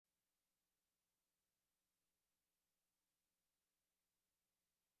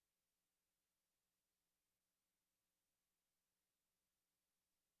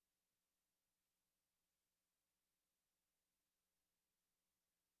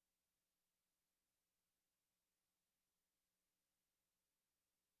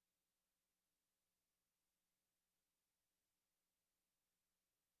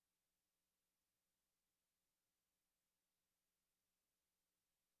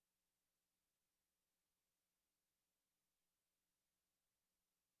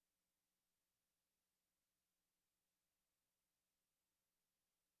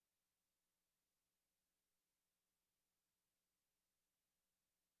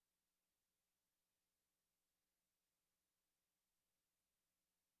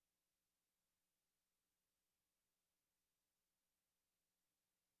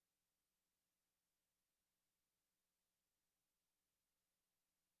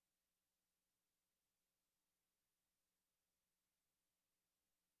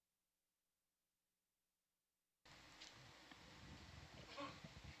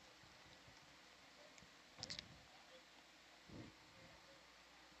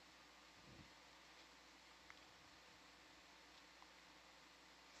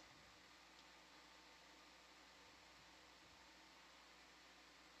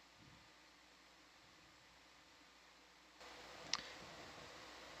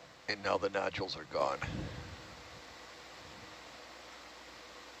And now the nodules are gone.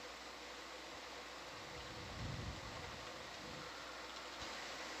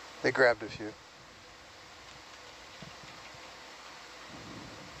 They grabbed a few.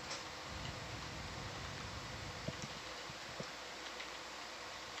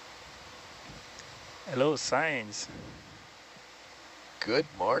 Hello, science. Good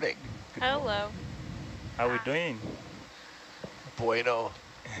morning. Good Hello. morning. How we doing? Bueno.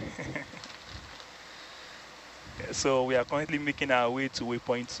 So we are currently making our way to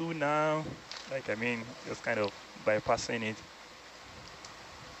waypoint 2 now. Like, I mean, just kind of bypassing it.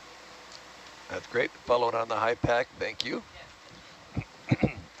 That's great. Followed on the high pack. Thank you.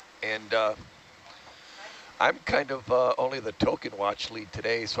 And I'm kind of only the token watch lead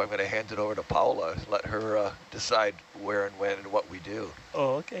today, so I'm going to hand it over to Paula, let her decide where and when and what we do.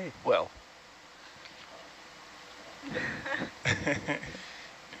 Oh, okay. Well,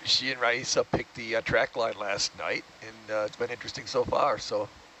 she and Raisa picked the track line last night, and it's been interesting so far. So,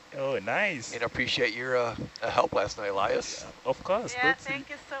 oh, nice. and I appreciate your help last night, Elias. Yeah, of course. Yeah, thank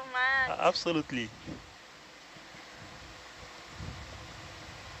you so much. Absolutely.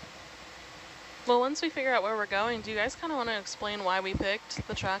 Well, once we figure out where we're going, do you guys kind of want to explain why we picked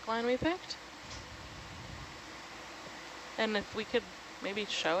the track line we picked? And if we could maybe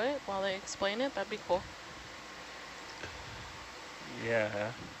show it while they explain it, that'd be cool.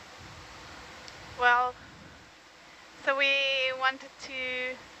 Yeah. Well, so we wanted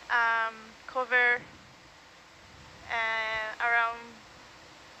to cover around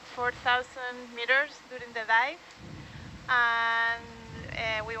 4,000 meters during the dive, and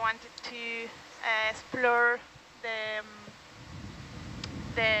we wanted to explore the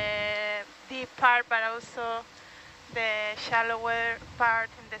deep part, but also the shallower part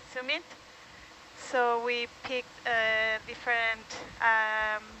in the summit. So we picked different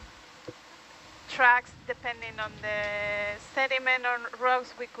tracks depending on the sediment or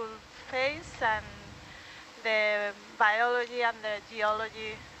rocks we could face and the biology and the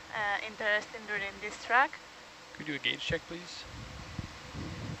geology interesting during this track. Could we do a gauge check, please?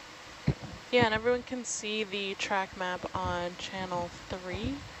 Yeah, and everyone can see the track map on channel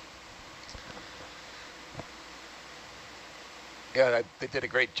 3. Yeah, they did a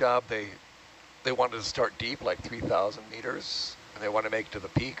great job. They wanted to start deep, like 3,000 meters, and they want to make it to the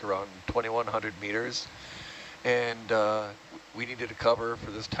peak around 2,100 meters. And we needed to cover,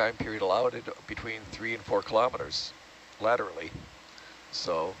 for this time period allowed, it between 3 and 4 kilometers laterally.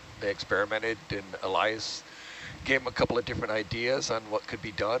 So they experimented, and Elias gave them a couple of different ideas on what could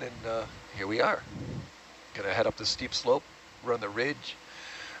be done, and here we are. Gonna head up the steep slope, run the ridge,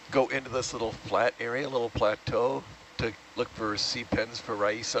 go into this little flat area, little plateau, to look for sea pens for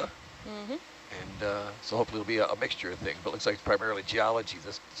Raisa. Mm-hmm. And so hopefully it'll be a mixture of things, but it looks like it's primarily geology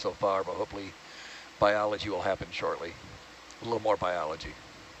this so far, but hopefully biology will happen shortly. A little more biology.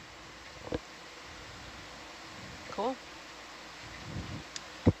 Cool.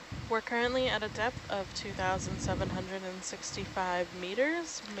 We're currently at a depth of 2,765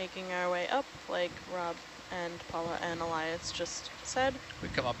 meters, making our way up, like Rob and Paula and Elias just said.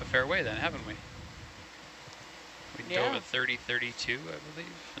 We've come up a fair way then, haven't we? We Yeah. drove at 3032, I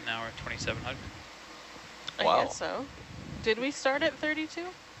believe, and now we're at 2,700. I Wow. guess so. Did we start at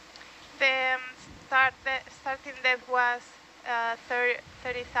 32? The starting depth was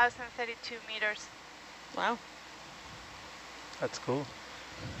 30,032 meters. Wow. That's cool.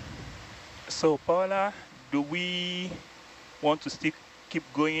 So, Paula, do we want to keep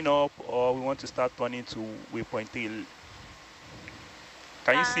going up, or we want to start turning to waypoint 3?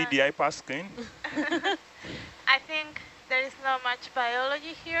 Can you see the iPad screen? I think there is not much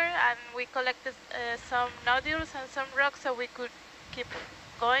biology here, and we collected some nodules and some rocks, so we could keep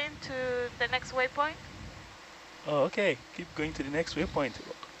going to the next waypoint. Oh, okay. Keep going to the next waypoint.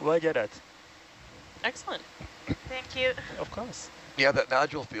 Roger that. Excellent. Thank you. Of course. Yeah, that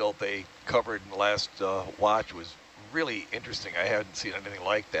nodule field they covered in the last watch was really interesting. I hadn't seen anything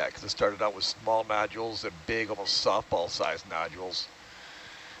like that, because it started out with small nodules and big, almost softball-sized nodules.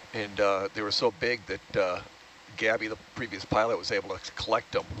 And they were so big that Gabby, the previous pilot, was able to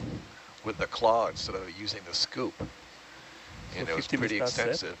collect them with the claw instead of using the scoop. And So it was 50 pretty meters,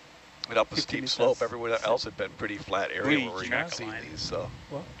 extensive. And up a 50 steep meters slope, everywhere else had been pretty flat area Really? where we Track could see line. these. So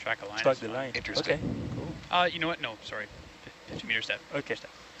Well, Track a line. track is the fine. line. Interesting. Okay, cool. You know what? No, sorry. 50 meter step. Okay.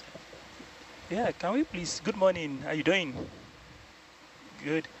 Step. Yeah, can we please, good morning, how you doing?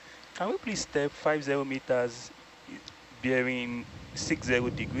 Good. Can we please step 50 meters bearing 60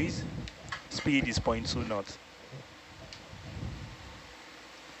 degrees? Speed is 0.2 knots.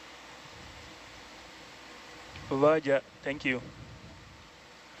 Roger, thank you.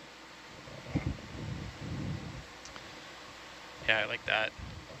 Yeah, I like that.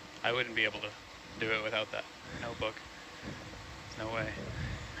 I wouldn't be able to do it without that notebook. There's no way.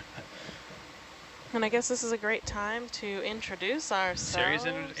 And I guess this is a great time to introduce ourselves. Serious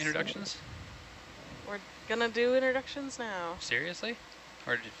introductions? We're gonna do introductions now. Seriously?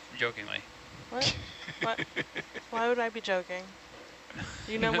 Or jokingly? What? What? Why would I be joking?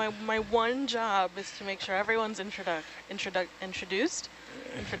 You know, my one job is to make sure everyone's introduced.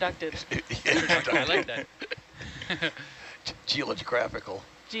 Introducted. I like that. Geographical.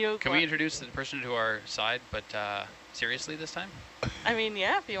 Can we introduce the person to our side, but seriously this time? I mean,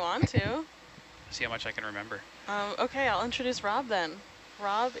 yeah, if you want to. See how much I can remember. Okay, I'll introduce Rob then.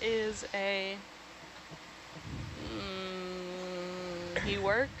 Rob is he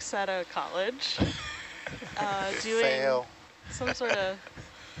works at a college doing some sort of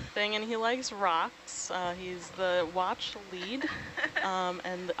thing, and he likes rocks. He's the watch lead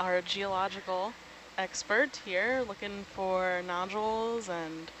and our geological expert here, looking for nodules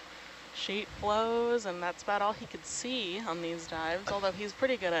and sheet flows, and that's about all he could see on these dives, although he's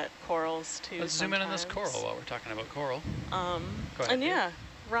pretty good at corals too. Let's zoom in on this coral while we're talking about coral. Go ahead, and yeah,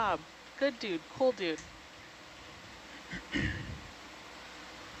 Rob, good dude, cool dude.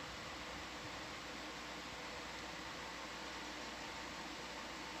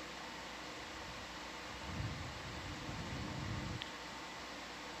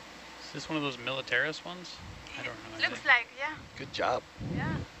 Is this one of those militaris ones? I don't know. Looks like, yeah. Good job.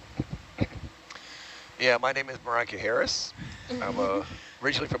 Yeah. Yeah, my name is Marika Harris. I'm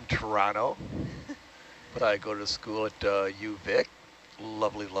originally from Toronto, but I go to school at UVic.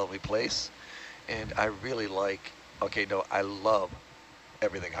 Lovely, lovely place. And I really like, I love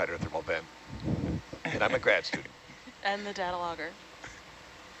everything hydrothermal vent. And I'm a grad student. And the data logger.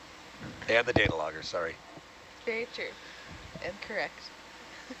 And the data logger, sorry. Very true. And correct.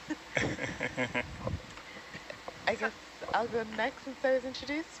 I guess I'll go next since I was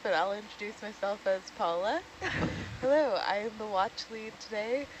introduced, but I'll introduce myself as Paula. Hello, I am the watch lead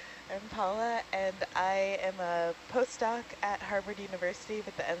today. I'm Paula, and I am a postdoc at Harvard University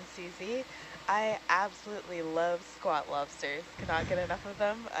with the NCZ. I absolutely love squat lobsters. Cannot get enough of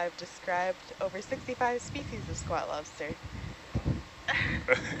them. I've described over 65 species of squat lobster.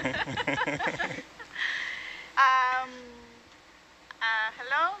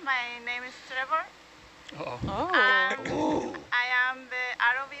 Hello, my name is Trevor. Uh-oh. I am the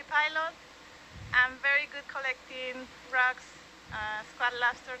ROV pilot. I'm very good collecting rocks, squat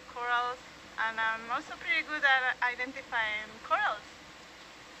lobster, corals, and I'm also pretty good at identifying corals.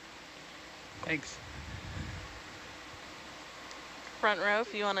 Thanks. Front row,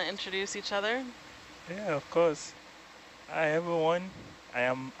 if you want to introduce each other. Yeah, of course. Hi, everyone. I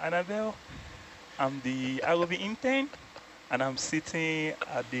am Annabelle. I'm the ROV intern, and I'm sitting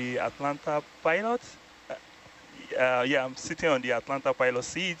at the Atlanta pilot. Yeah, I'm sitting on the Atlanta pilot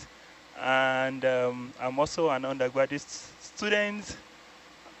seat, and I'm also an undergraduate student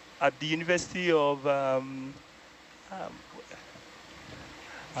at the University of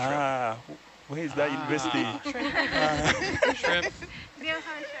where is that university? Shrimp.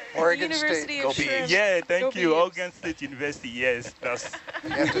 Oregon University State. of Shrimp. Yeah, thank Go you. Beavs. Oregon State University. Yes, that's. You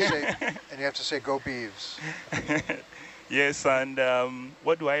have to say go Beavs. Yes, and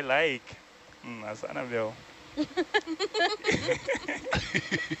what do I like? As Annabelle.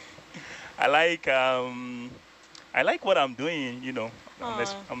 I like what I'm doing. You know,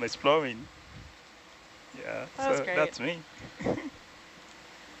 I'm exploring. Yeah, That was so great. that's me.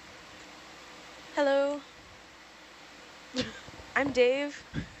 Hello. I'm Dave.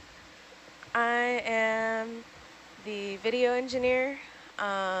 I am the video engineer.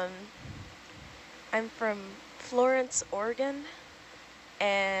 I'm from Florence, Oregon,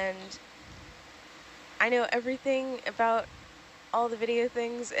 and I know everything about all the video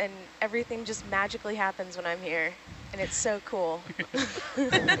things, and everything just magically happens when I'm here, and it's so cool.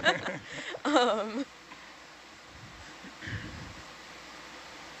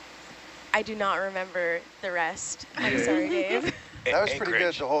 I do not remember the rest. I'm sorry, Dave. That was pretty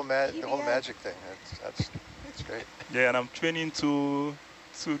good. The whole magic thing. That's great. Yeah, and I'm training two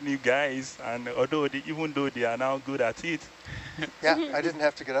new guys, and even though they are now good at it. Yeah, I didn't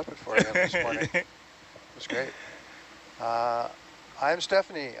have to get up at 4 a.m. this morning. It was great. I'm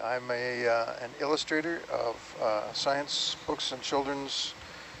Stephanie. I'm an illustrator of science books and children's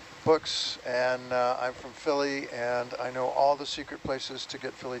books, and I'm from Philly, and I know all the secret places to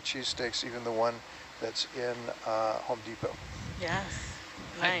get Philly cheesesteaks, even the one that's in Home Depot. Yes.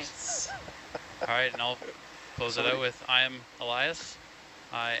 Nice. All right, and I'll close it out with I am Elias.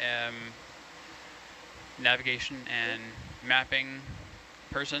 I am navigation and mapping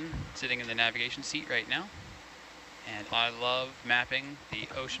person sitting in the navigation seat right now. And I love mapping the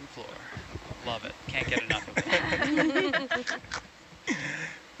ocean floor. Love it. Can't get enough of it.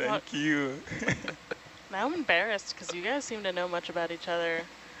 Thank you. Now I'm embarrassed because you guys seem to know much about each other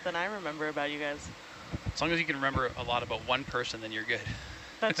than I remember about you guys. As long as you can remember a lot about one person, then you're good.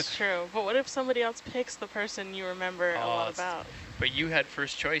 That's true. But what if somebody else picks the person you remember a lot about? But you had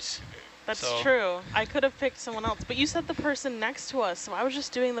first choice. That's so. true. I could have picked someone else, but you said the person next to us, so I was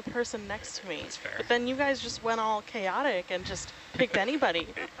just doing the person next to me. That's fair. But then you guys just went all chaotic and just picked anybody.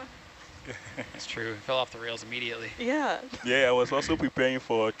 It's true. It fell off the rails immediately. Yeah. Yeah, I was also preparing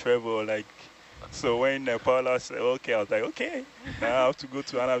for travel, like, so when Paula said, okay, I was like, okay, now I have to go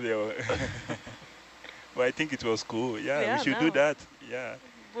to Annabelle. But I think it was cool. Yeah, we should do that. Yeah.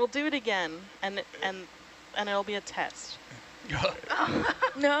 We'll do it again, and it'll be a test.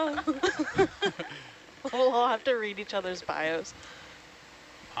 No. We'll all have to read each other's bios.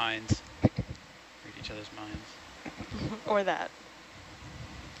 Minds. Read each other's minds. Or that.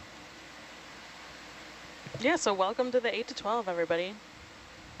 Yeah, so welcome to the 8 to 12, everybody.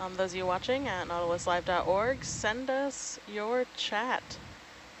 Those of you watching at nautiluslive.org, send us your chat.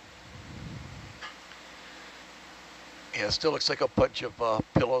 Yeah, it still looks like a bunch of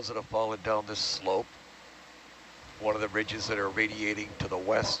pillows that have fallen down this slope. One of the ridges that are radiating to the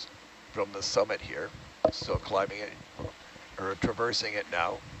west from the summit here. Still climbing it, or traversing it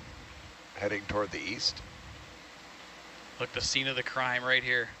now, heading toward the east. Look, the scene of the crime right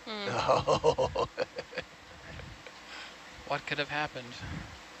here. Oh. What could have happened?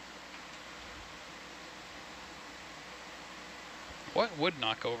 What would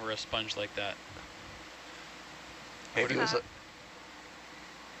knock over a sponge like that? Maybe it was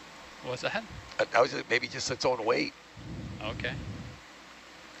What's that? maybe just its own weight. Okay.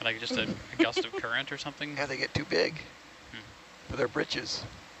 Like just a gust of current or something? Yeah, they get too big for their britches.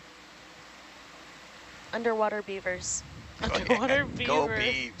 Underwater beavers. Underwater Go beaver.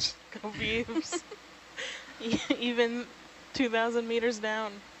 beeves. Go beavs. Even 2,000 meters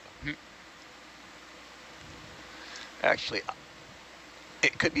down. Actually,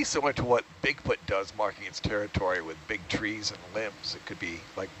 it could be similar to what Bigfoot does, marking its territory with big trees and limbs. It could be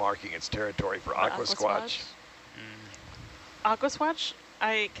like marking its territory for aquasquatch. Aquasquatch,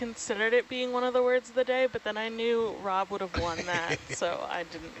 I considered it being one of the words of the day, but then I knew Rob would have won that, so I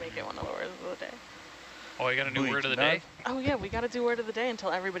didn't make it one of the words of the day. Oh, you got a new word of the day? Oh yeah, we got to do word of the day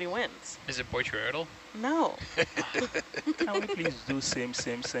until everybody wins. Is it boitroidal? No. Can we please do same?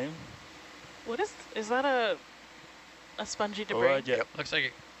 What is that a spongy debris? Alright, yeah. Looks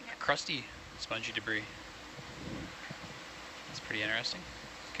like a crusty, spongy debris. That's pretty interesting.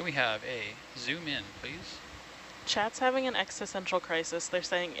 Can we have a zoom in, please? Chat's having an existential crisis. They're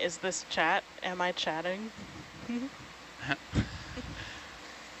saying, is this chat? Am I chatting?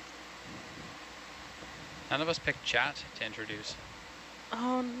 None of us picked chat to introduce.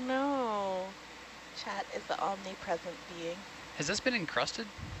 Oh no. Chat is the omnipresent being. Has this been encrusted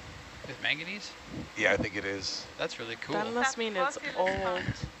with manganese? Yeah, I think it is. That's really cool. That must mean it's old.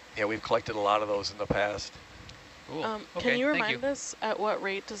 Yeah, we've collected a lot of those in the past. Cool. Can Okay, you thank remind us at what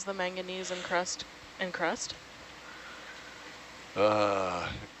rate does the manganese encrust?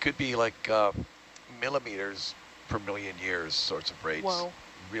 Could be like millimeters per million years sorts of rates. Whoa.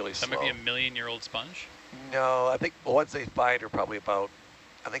 Really That slow. might be a million-year-old sponge. No, I think the ones they find are probably about,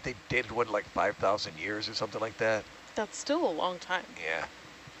 I think they dated one like 5,000 years or something like that. That's still a long time. Yeah.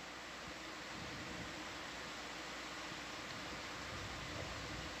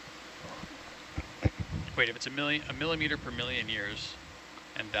 Wait, if it's a millimeter per million years,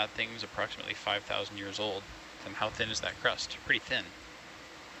 and that thing's approximately 5,000 years old, then how thin is that crust? Pretty thin.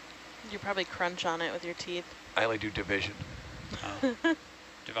 You probably crunch on it with your teeth. I only do division.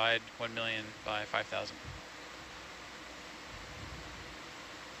 Divide 1 million by 5,000.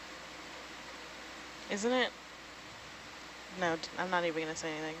 Isn't it? No, I'm not even going to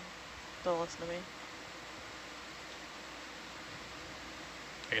say anything. Don't listen to me.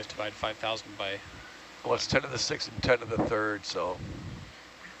 I guess divide 5,000 by... Well, it's 10 to the 6th and 10 to the 3rd, so.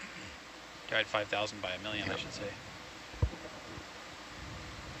 Divide 5,000 by a million, Yep. I should say.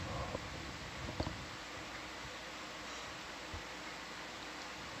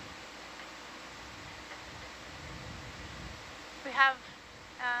 We have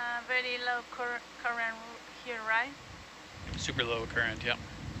very low current here, right? Super low current, yep.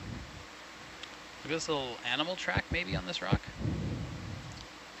 Look at this little animal track maybe on this rock.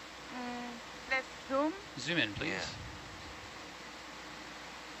 Let's zoom. Zoom in, please. Yeah.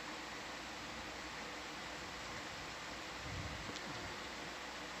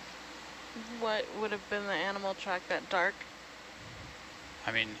 What would have been the animal track that dark?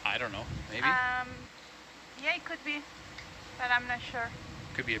 I mean, I don't know, maybe? Yeah, it could be, but I'm not sure.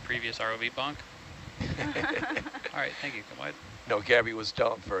 Could be a previous ROV bonk. All right, thank you. Come wide. No, Gabby was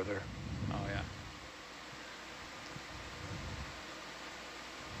down further. Oh, yeah.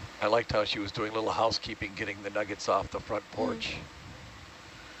 I liked how she was doing a little housekeeping, getting the nuggets off the front porch.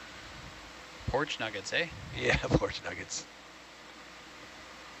 Porch nuggets, eh? Yeah, porch nuggets.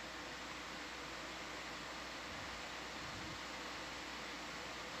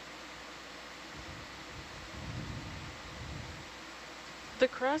 The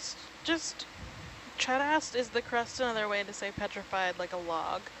crust, just, Chet asked, is the crust another way to say petrified, like a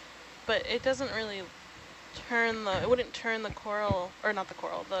log? But it doesn't really turn it wouldn't turn the coral, or not the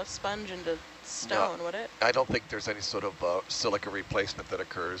coral, the sponge into stone, No, would it? I don't think there's any sort of silica replacement that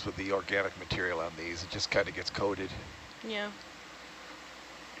occurs with the organic material on these. It just kind of gets coated. Yeah.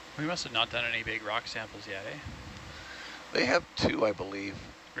 We must have not done any big rock samples yet, eh? They have 2, I believe.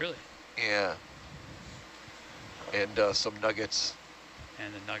 Really? Yeah. And some nuggets.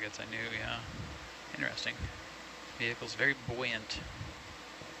 And the nuggets I knew, yeah. Interesting. Vehicle's very buoyant.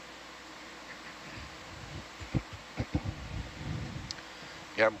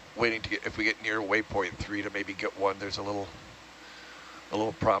 Yeah, I'm waiting to get, if we get near waypoint 3, to maybe get one. There's a little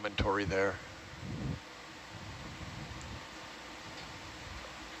promontory there.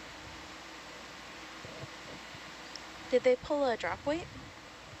 Did they pull a drop weight?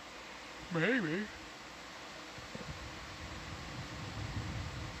 Maybe.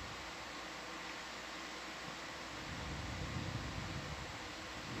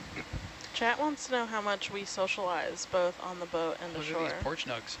 Chat wants to know how much we socialize, both on the boat and Look ashore. at these porch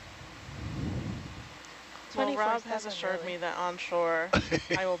nugs. Well, Rob 24/7, has assured really. me that on shore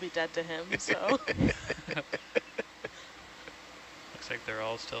I will be dead to him, so. Looks like they're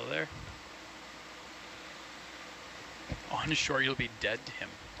all still there. On shore, you'll be dead to him.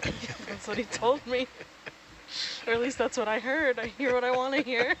 That's what he told me. Or at least that's what I heard. I hear what I want to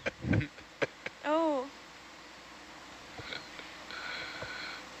hear. Oh,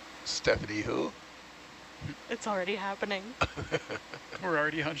 Stephanie who? It's already happening. We're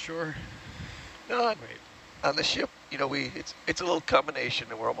already on shore. No, Wait. on the ship, you know, it's a little combination,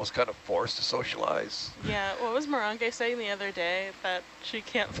 and we're almost kind of forced to socialize. Yeah, what was Morange saying the other day? That she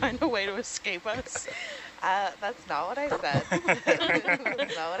can't find a way to escape us? that's not what I said.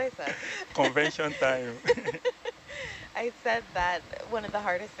 That's not what I said. Convention time. I said that one of the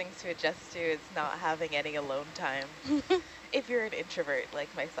hardest things to adjust to is not having any alone time. If you're an introvert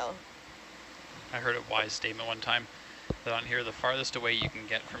like myself. I heard a wise statement one time that on here the farthest away you can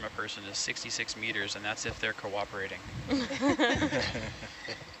get from a person is 66 meters, and that's if they're cooperating.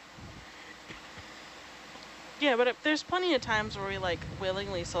 Yeah, but there's plenty of times where we like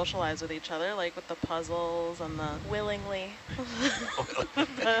willingly socialize with each other, like with the puzzles and the Willingly.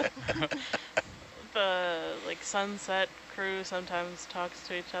 the like sunset crew sometimes talks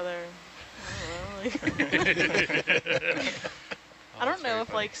to each other. I don't know, like I don't know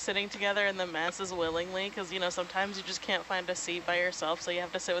if like sitting together in the mess is willingly, because you know sometimes you just can't find a seat by yourself, so you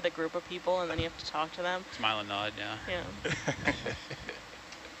have to sit with a group of people and then you have to talk to them. Smile and nod, yeah. Yeah.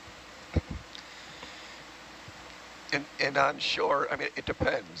 And on shore, I mean, it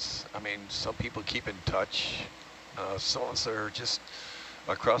depends. I mean, some people keep in touch. Some of us are just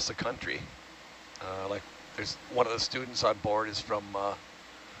across the country. Like, there's one of the students on board is from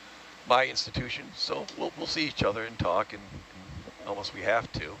my institution, so we'll see each other and talk, and almost we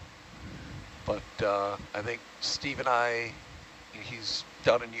have to. But I think Steve and I, he's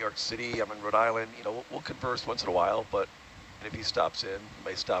down in New York City, I'm in Rhode Island, you know, we'll converse once in a while, but if he stops in, he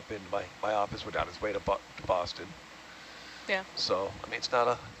may stop in my office. We're down his way to Boston. Yeah. So, I mean, it's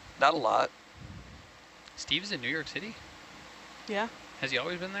not a lot. Steve's in New York City? Yeah. Has he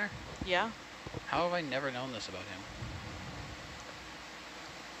always been there? Yeah. How have I never known this about him?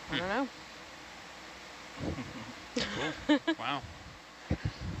 I don't know. Cool. Wow.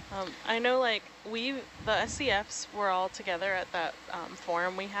 I know, like, the SCFs were all together at that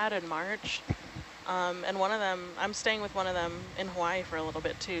forum we had in March. And one of them, I'm staying with one of them in Hawaii for a little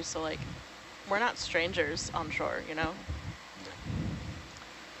bit too, so like, we're not strangers on shore, you know?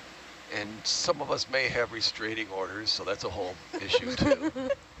 And some of us may have restraining orders, so that's a whole issue too.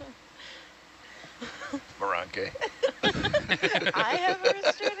 Moranke. I have a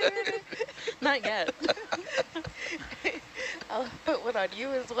restraining order? Not yet. I'll put one on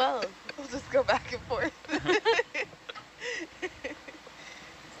you as well. We'll just go back and forth.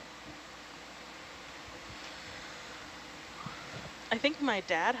 I think my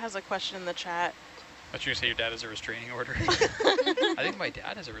dad has a question in the chat. I thought you were going to say your dad has a restraining order. I think my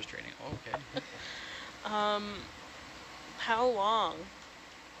dad has a restraining. Oh, okay. How long?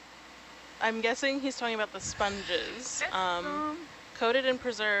 I'm guessing he's talking about the sponges. Let's Coated and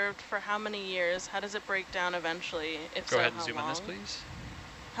preserved for how many years? How does it break down eventually? If Go so, ahead and how zoom long? on this, please.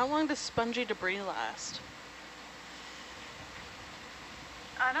 How long does spongy debris last?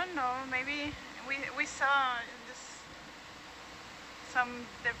 I don't know. Maybe we saw this, some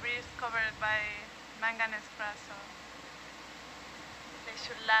debris covered by manganese grass, so they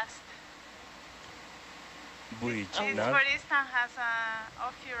should last. Bridge. This, Now, for instance, has a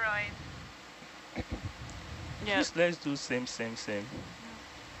ophiuroid. Yeah, just let's do same.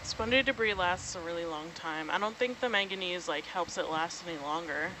 spongy debris lasts a really long time. I don't think the manganese like helps it last any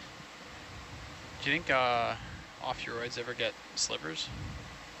longer. Do you think ophiuroids ever get slivers?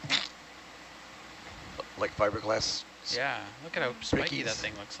 Like fiberglass. Yeah, look at how spiky that Brickies.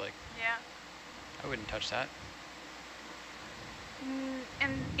 thing looks like. Yeah. I wouldn't touch that.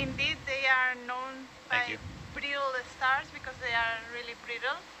 And indeed, they are known Thank by you. brittle stars because they are really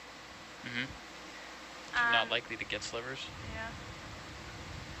brittle. Mm-hmm. Not likely to get slivers. Yeah.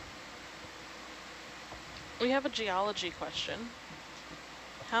 We have a geology question.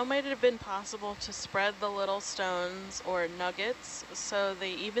 How might it have been possible to spread the little stones or nuggets so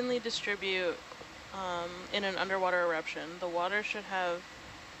they evenly distribute in an underwater eruption? The water should have,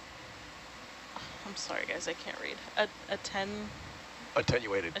 I'm sorry guys, I can't read.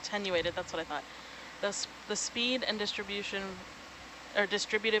 Attenuated. Attenuated, that's what I thought. The speed and distribution, or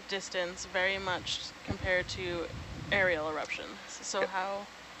distributive distance, very much compared to aerial eruptions. So how?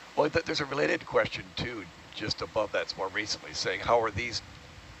 Well, there's a related question too, just above that's more recently, saying how are these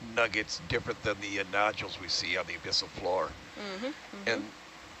nuggets different than the nodules we see on the abyssal floor? And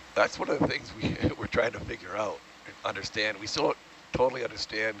that's one of the things we're trying to figure out, understand. We still don't totally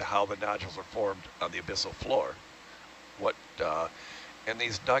understand how the nodules are formed on the abyssal floor. And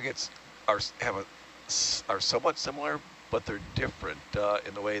these nuggets are somewhat similar, but they're different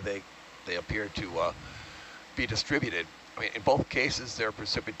in the way they appear to be distributed. I mean, in both cases, they're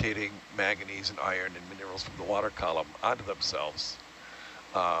precipitating manganese and iron and minerals from the water column onto themselves.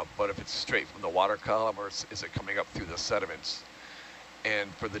 But if it's straight from the water column, or is it coming up through the sediments?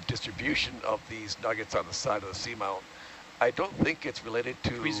 And for the distribution of these nuggets on the side of the seamount, I don't think it's related to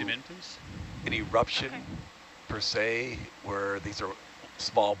Can we zoom in, please? an eruption per se, where these are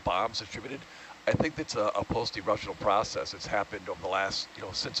small bombs distributed. I think that's a post-eruptional process. It's happened over the last,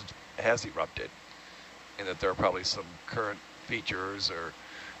 since it has erupted, and that there are probably some current features, or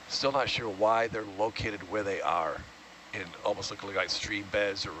still not sure why they're located where they are, in almost looking like stream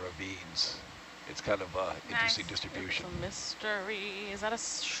beds or ravines. It's kind of interesting distribution. It's a mystery. Is that a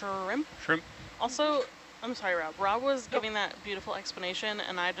shrimp? Shrimp. Also, I'm sorry, Rob. Rob was giving that beautiful explanation,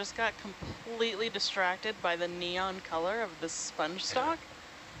 and I just got completely distracted by the neon color of the sponge stock.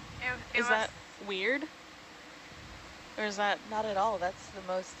 Is that weird? Or is that... Not at all. That's the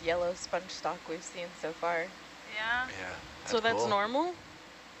most yellow sponge stock we've seen so far. Yeah. Yeah. So that's cool. normal?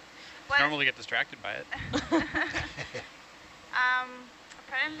 Well, Normally get distracted by it.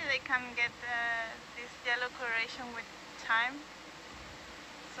 apparently they can get this yellow coloration with time.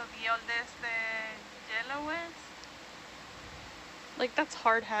 So the oldest, the yellowest. Like, that's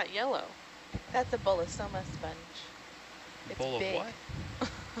hard hat yellow. That's a bolosoma sponge. It's Bowl big. of what?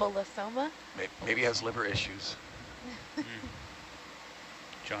 Bolosoma? Maybe he has liver issues.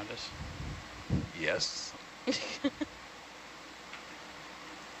 Jaundice. Yes.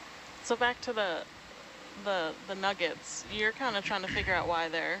 So back to the nuggets. You're kind of trying to figure out why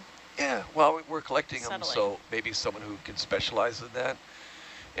they're... Yeah, well, we're collecting them, Settling. so maybe someone who can specialize in that.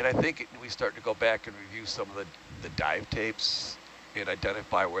 And I think we start to go back and review some of the dive tapes and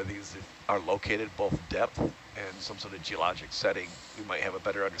identify where these are located, both depth and some sort of geologic setting. We might have a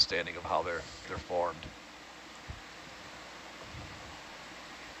better understanding of how they're formed.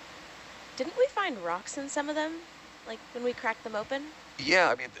 Didn't we find rocks in some of them, like when we cracked them open? Yeah,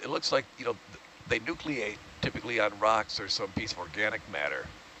 I mean, it looks like, they nucleate typically on rocks or some piece of organic matter.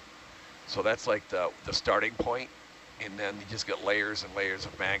 So that's like the starting point, and then you just get layers and layers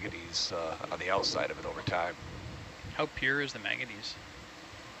of manganese on the outside of it over time. How pure is the manganese?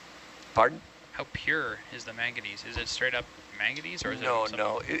 Pardon? How pure is the manganese? Is it straight up manganese, or is No, it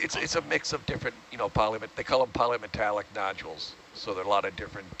no. It's a mix of different, they call them polymetallic nodules. So there are a lot of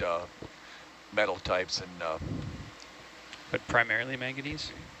different metal types, and But primarily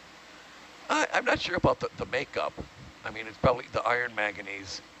manganese? I'm not sure about the makeup. I mean, it's probably the iron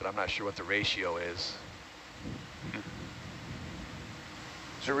manganese, but I'm not sure what the ratio is.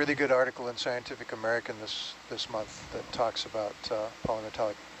 There's a really good article in Scientific American this month that talks about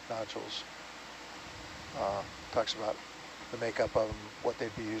polymetallic nodules. Talks about the makeup of them, what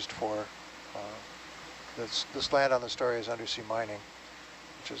they'd be used for. This land on the story is undersea mining,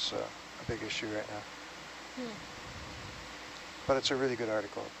 which is a big issue right now. Hmm. But it's a really good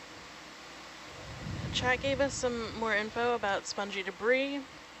article. Chat gave us some more info about spongy debris.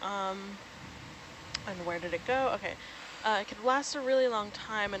 And where did it go? Okay. It could last a really long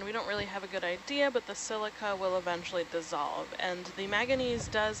time, and we don't really have a good idea, but the silica will eventually dissolve. And the manganese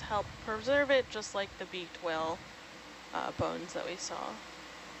does help preserve it, just like the beaked whale bones that we saw.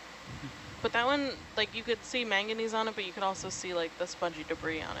 But that one, like, you could see manganese on it, but you could also see, like, the spongy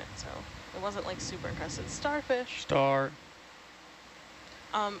debris on it, so it wasn't, like, super encrusted. Starfish. Star.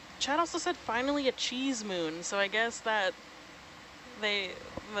 Chad also said finally a cheese moon, so I guess that the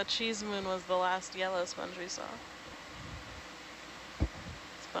cheese moon was the last yellow sponge we saw.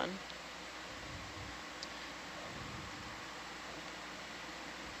 It's fun.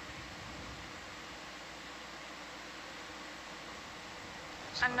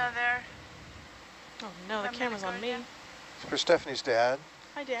 Another. Oh no, the camera's on me. It's for Stephanie's dad.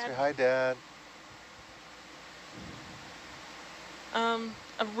 Hi, Dad. Say hi, Dad.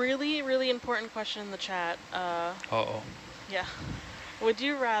 A really, really important question in the chat. Uh-oh. Yeah. Would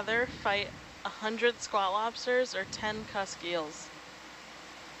you rather fight 100 squat lobsters or 10 cusk eels?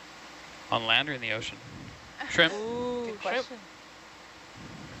 On land or in the ocean? Shrimp. Ooh, Good shrimp. question.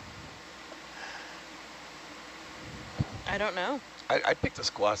 I don't know. I'd pick the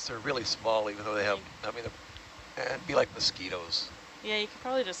squats. They're really small, even though they have, I mean, it'd be like mosquitoes. Yeah, you could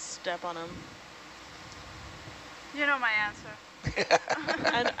probably just step on them. You know my answer.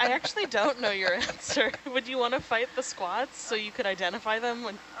 And I actually don't know your answer. Would you want to fight the squats so you could identify them?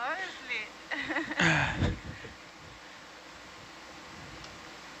 When Obviously.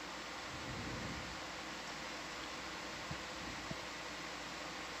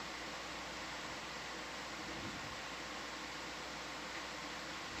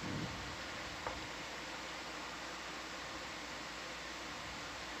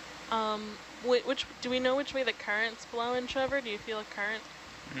 which do we know which way the current's blowing, Trevor? Do you feel a current?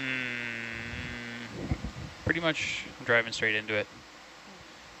 Pretty much driving straight into it,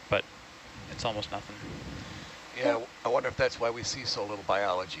 but it's almost nothing. Yeah, I wonder if that's why we see so little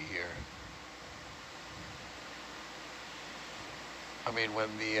biology here. I mean, when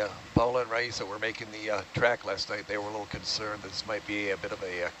the Paula and Raisa were making the track last night, they were a little concerned this might be a bit of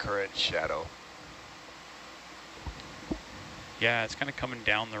a current shadow. Yeah, it's kind of coming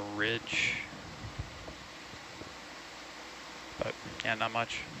down the ridge, but yeah, not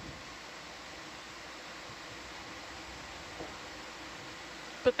much.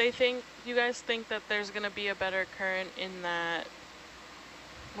 But they think, you guys think that there's going to be a better current in that,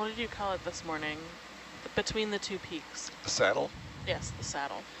 what did you call it this morning? Between the two peaks. The saddle? Yes, the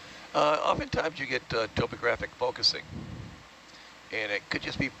saddle. Oftentimes you get topographic focusing, and it could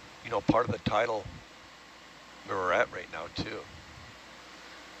just be, you know, part of the tidal where we're at right now too,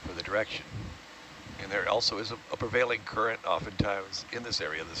 for the direction. And there also is a prevailing current oftentimes in this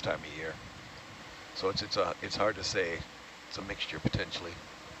area this time of year. So it's hard to say. It's a mixture potentially.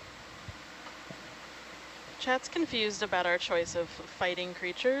 Chat's confused about our choice of fighting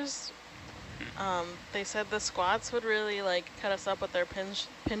creatures. They said the squats would really like cut us up with their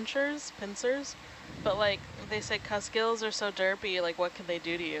pincers, but like they said cuskills are so derpy, like what could they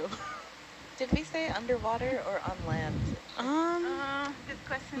do to you? Did we say underwater or on land? Good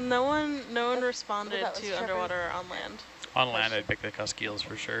question. No one responded that was to Trevor's. underwater or on land. On land, I'd pick the cusk eels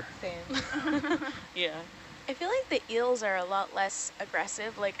for sure. Same. Yeah. I feel like the eels are a lot less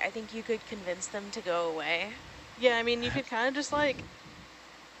aggressive. Like, I think you could convince them to go away. Yeah, I mean, you could kind of just like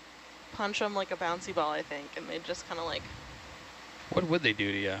punch them like a bouncy ball, I think, and they'd just kind of like... What would they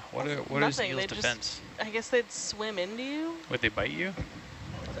do to you? What is Nothing. eel's They'd defense? I guess they'd swim into you. Would they bite you?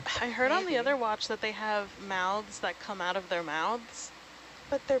 I heard on the Maybe. other watch that they have mouths that come out of their mouths.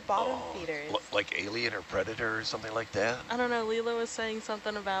 But they're bottom feeders. Like Alien or Predator or something like that? I don't know, Leela was saying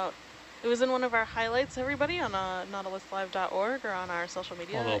something about... It was in one of our highlights, everybody, on nautiluslive.org or on our social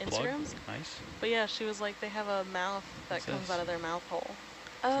media, A little plug. Instagrams. Nice. But yeah, she was like, they have a mouth that What's comes this? out of their mouth hole.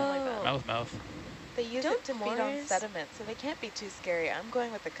 Oh, like that. Mouth. They use Don't it to feed on moors- sediment, so they can't be too scary. I'm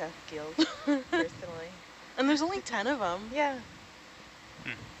going with the cuff gills, personally. And there's only 10 of them. Yeah.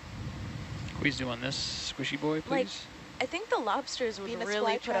 Squeeze you on this squishy boy, please. Like, I think the lobsters would Venus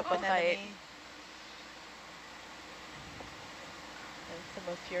really put up a flytrap fight. anemone. And some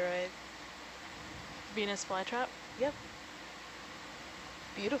ophiuroids. Venus flytrap. Yep.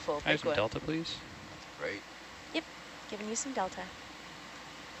 Beautiful. I have Big some one. delta, please. Right. Yep, giving you some delta.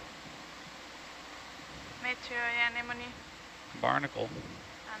 Meteor anemone Barnacle.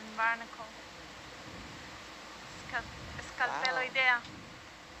 and barnacle. Scalpeloidea.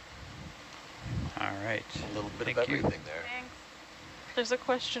 All right. A little bit Thank of you. everything there. Thanks. There's a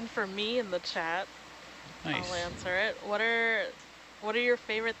question for me in the chat. Nice. I'll answer it. What are your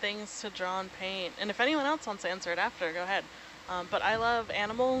favorite things to draw and paint? And if anyone else wants to answer it after, go ahead. But I love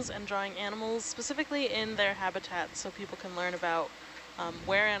animals and drawing animals specifically in their habitats so people can learn about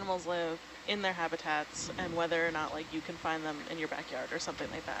where animals live in their habitats and whether or not like you can find them in your backyard or something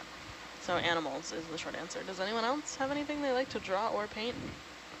like that. So animals is the short answer. Does anyone else have anything they like to draw or paint?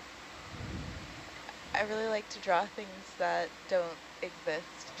 I really like to draw things that don't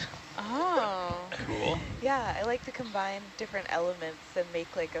exist. Oh. Cool. Yeah, I like to combine different elements and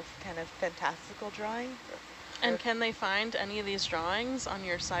make like a kind of fantastical drawing. And can they find any of these drawings on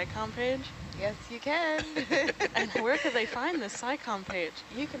your SciComm page? Yes, you can. And where could they find this SciComm page?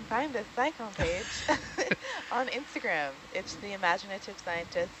 You can find this SciComm page on Instagram. It's The Imaginative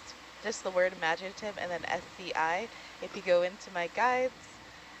Scientist, just the word imaginative and then SCI. If you go into my guides,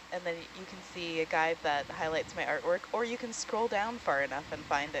 and then you can see a guide that highlights my artwork, or you can scroll down far enough and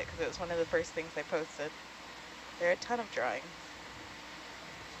find it, because it was one of the first things I posted. There are a ton of drawings.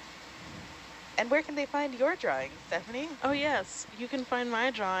 And where can they find your drawings, Stephanie? Oh yes, you can find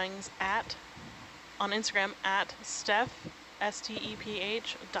my drawings on Instagram at Steph,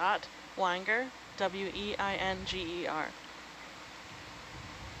 STEPH .Weinger, WEINGER.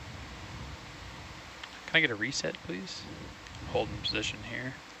 Can I get a reset, please? Holding position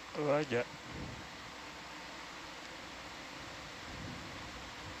here. Yeah.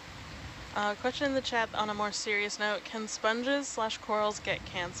 Question in the chat on a more serious note, can sponges / corals get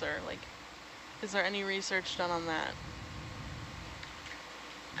cancer? Like, is there any research done on that?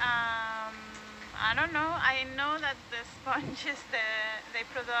 I don't know. I know that the sponges, they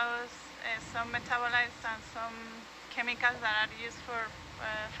produce some metabolites and some chemicals that are used for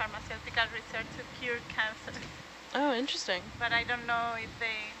pharmaceutical research to cure cancer. Oh, interesting. But I don't know if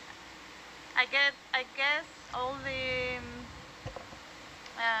they. I guess all the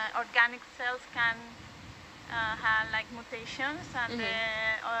organic cells can have like mutations, and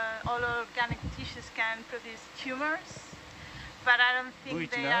all organic tissues can produce tumors. But I don't think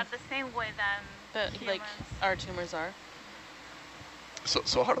they are the same way than humans. Like our tumors are.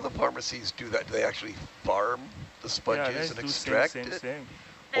 So how do the pharmacies do that? Do they actually farm the sponges and extract it?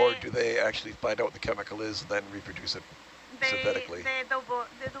 Or do they actually find out what the chemical is and then reproduce it synthetically? They do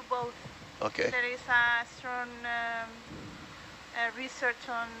both. Okay. There is a strong research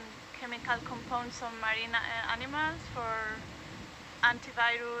on chemical compounds on marine animals for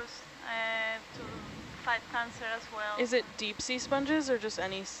antivirus to fight cancer as well. Is it deep sea sponges or just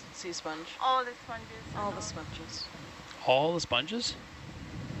any sea sponge? All the sponges. All the sponges. All the sponges?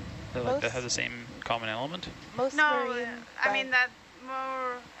 They like to have the same common element? Most no, marine I mean that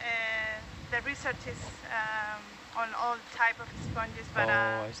more the research is on all type of sponges, but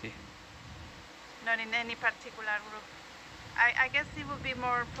I see. Not in any particular group. I guess it would be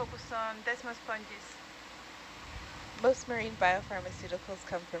more focused on desmo sponges. Most marine biopharmaceuticals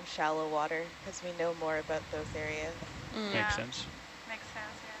come from shallow water because we know more about those areas. Yeah. Makes sense. Makes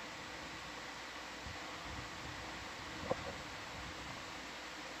sense, yeah.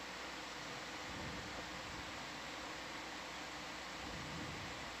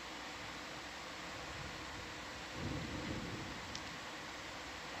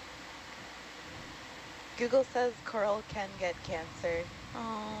 Google says coral can get cancer.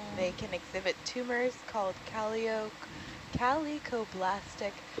 Oh. They can exhibit tumors called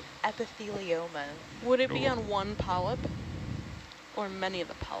calicoblastic epitheliomas. Would it be on one polyp or many of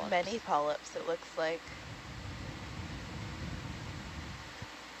the polyps? Many polyps, it looks like.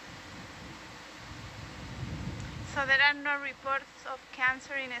 So there are no reports of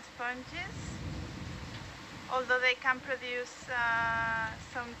cancer in sponges, although they can produce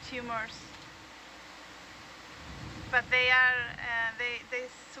some tumors. But they are they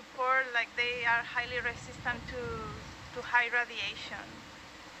support, like they are highly resistant to high radiation.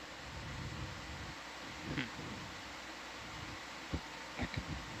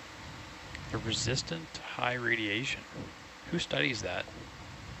 They're resistant to high radiation. Who studies that?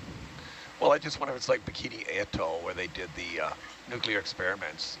 Well, I just wonder if it's like Bikini Atoll where they did the nuclear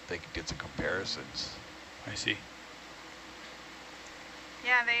experiments. They did some comparisons. I see.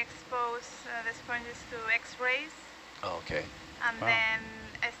 Yeah, they expose the sponges to X-rays. Oh, okay. And then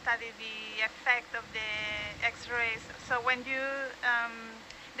study the effect of the X-rays. So when you,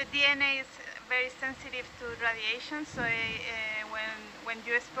 the DNA is very sensitive to radiation. So when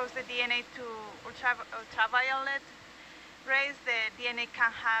you expose the DNA to ultraviolet rays, the DNA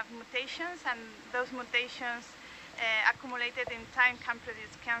can have mutations, and those mutations accumulated in time can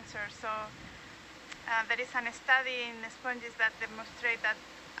produce cancer. So there is a study in sponges that demonstrate that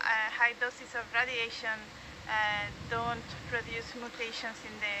high doses of radiation don't produce mutations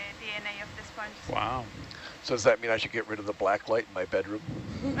in the DNA of the sponge. Wow. So does that mean I should get rid of the black light in my bedroom?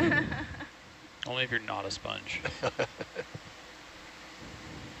 Only if you're not a sponge.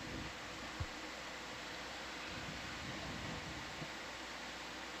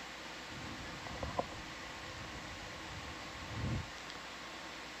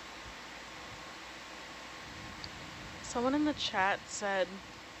 Someone in the chat said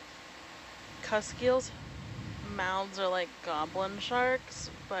cusk eels' mouths are like goblin sharks,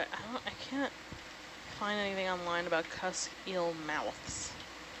 but I can't find anything online about cusk eel mouths.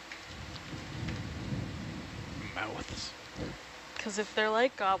 Mouths. Because if they're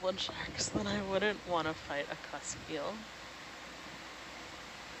like goblin sharks, then I wouldn't want to fight a cusk eel.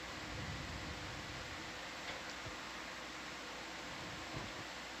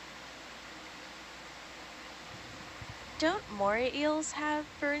 Don't moray eels have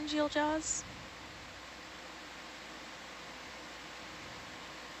pharyngeal jaws?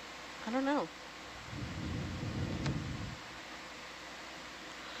 I don't know.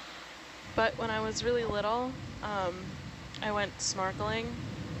 But when I was really little, I went snorkeling.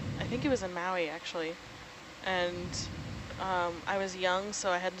 I think it was in Maui, actually. And I was young,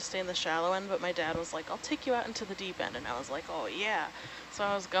 so I had to stay in the shallow end, but my dad was like, I'll take you out into the deep end. And I was like, oh, yeah. So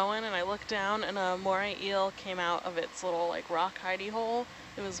I was going, and I looked down, and a moray eel came out of its little, like, rock hidey hole.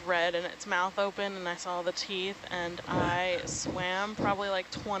 It was red, and its mouth open, and I saw the teeth, and I swam probably like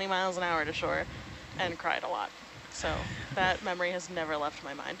 20 miles an hour to shore and cried a lot. So that memory has never left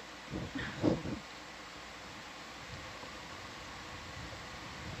my mind.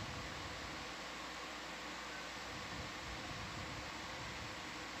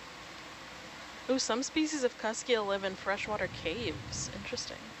 Ooh, some species of cusk eel live in freshwater caves.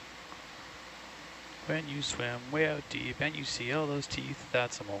 Interesting. When you swim way out deep and you see all those teeth,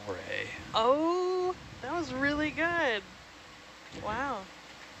 that's a moray. Oh, that was really good. Wow.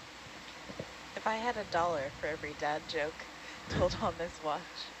 If I had $1 for every dad joke told on this watch.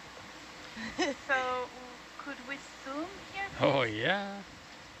 So could we zoom here? Oh, yeah.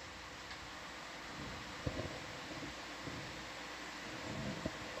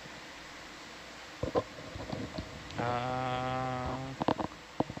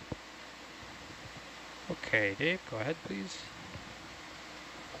 Okay, Dave, go ahead, please.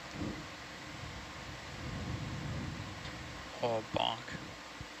 Oh, bonk.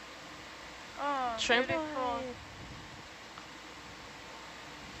 Oh, Shrimp. beautiful.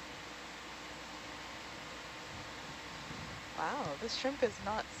 Wow, this shrimp is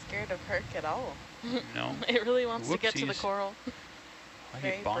not scared of Herc at all. No. It really wants to get to the Whoopsies. coral. I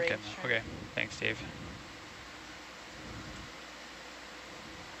Very keep bonking. brave shrimp. Okay, thanks, Dave.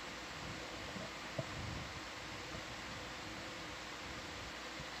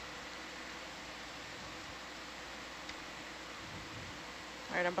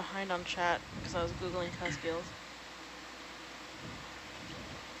 Alright, I'm behind on chat because I was Googling cusk eels.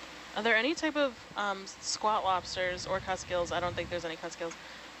 Are there any type of squat lobsters or cusk eels? I don't think there's any cusk eels.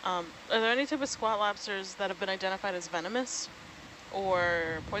 Are there any type of squat lobsters that have been identified as venomous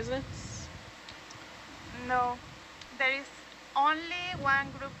or poisonous? No, there is only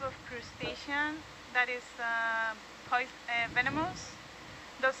one group of crustaceans that is venomous.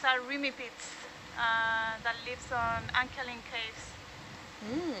 Those are rimipids that lives on ankyline caves,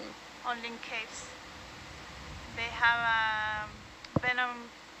 on link caves. They have a venom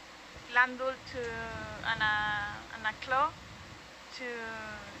glandule and a claw to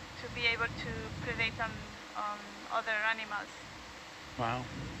be able to predate on other animals. Wow.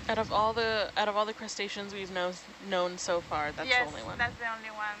 Out of all the crustaceans we've known so far, that's Yes, the only one. that's the only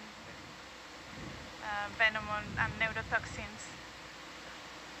one with venom and neurotoxins.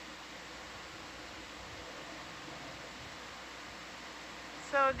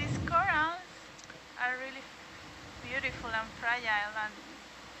 So these corals are really beautiful and fragile, and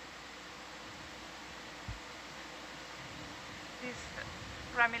this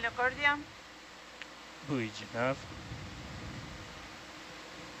Ramilocordia. Good enough.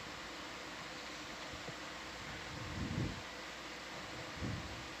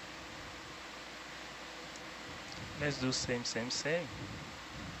 Let's do same.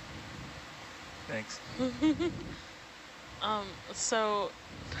 Thanks. So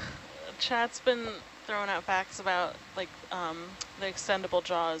chat's been throwing out facts about like the extendable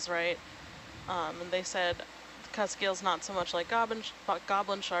jaws, right? And they said cusk eels not so much like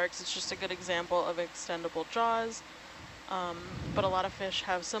goblin sharks. It's just a good example of extendable jaws. But a lot of fish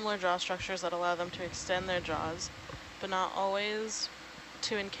have similar jaw structures that allow them to extend their jaws, but not always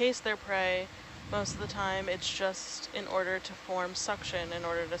to encase their prey. Most of the time it's just in order to form suction, in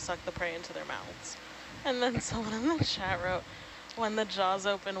order to suck the prey into their mouths. And then someone in the chat wrote, when the jaws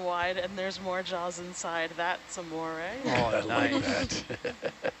open wide and there's more jaws inside, that's amore. Oh, I like nice.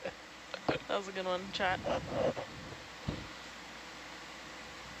 that. That was a good one, chat.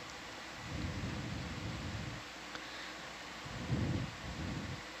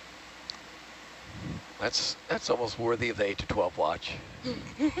 That's almost worthy of the 8 to 12 watch.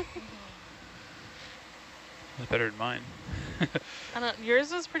 That's better than mine. I don't know,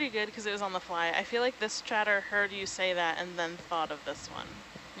 yours was pretty good because it was on the fly. I feel like this chatter heard you say that and then thought of this one,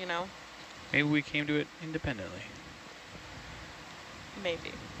 you know? Maybe we came to it independently.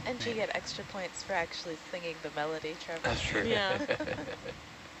 Maybe. And you get extra points for actually singing the melody, Trevor. That's true. Yeah.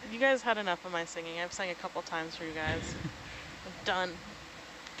 You guys had enough of my singing. I've sang a couple times for you guys. I'm done.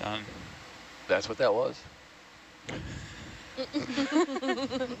 Done. That's what that was.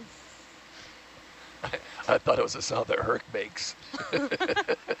 I thought it was a sound that Herc makes.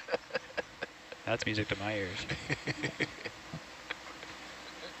 That's music to my ears.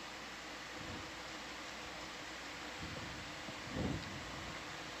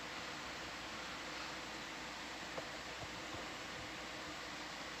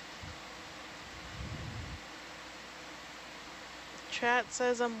 Chat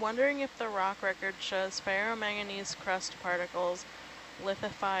says, I'm wondering if the rock record shows ferromanganese crust particles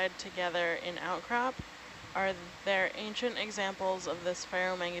lithified together in outcrop. Are there ancient examples of this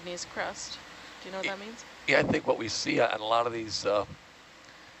ferromanganese crust? Do you know what that means? Yeah, I think what we see on a lot of these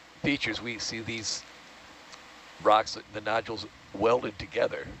features, we see these rocks, the nodules welded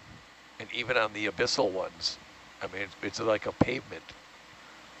together. And even on the abyssal ones, I mean, it's like a pavement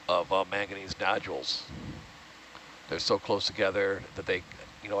of manganese nodules. They're so close together that they,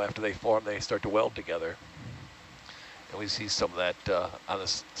 you know, after they form, they start to weld together. And we see some of that on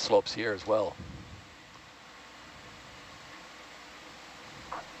the slopes here as well.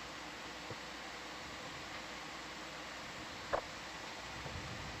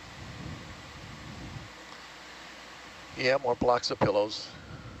 Yeah, more blocks of pillows.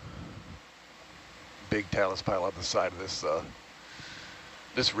 Big talus pile on the side of this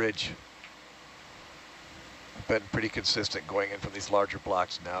this ridge. Been pretty consistent going in from these larger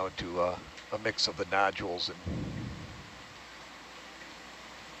blocks now into a mix of the nodules and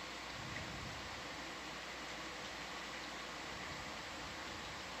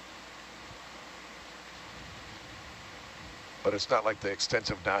but it's not like the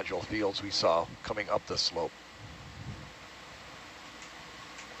extensive nodule fields we saw coming up the slope.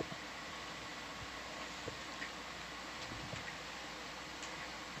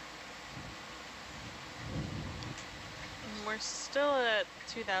 We're still at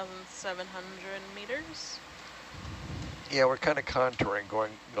 2,700 meters. Yeah, we're kind of contouring,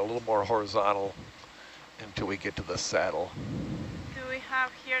 going a little more horizontal until we get to the saddle. Do we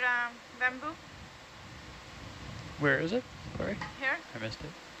have here bamboo? Where is it? Sorry, Here? I missed it.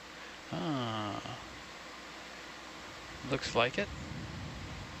 Ah, looks like it.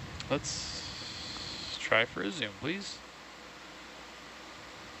 Let's try for a zoom, please.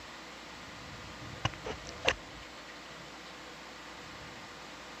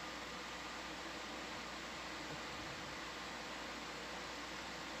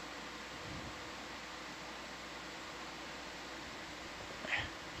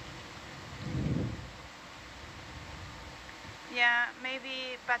 Yeah,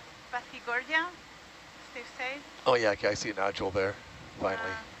 maybe Pathigorgia, Steve said. Oh yeah, okay, I see a nodule there,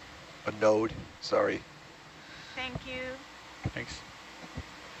 finally. A node, sorry. Thank you. Thanks.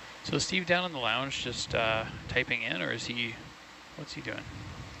 So is Steve down in the lounge just typing in, or is he, what's he doing?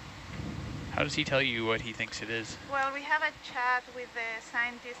 How does he tell you what he thinks it is? Well, we have a chat with the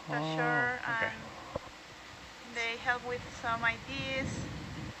scientists ashore, okay. and they help with some ideas,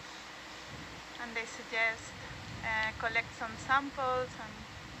 and they suggest collect some samples and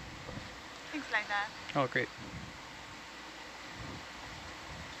things like that. Oh, great.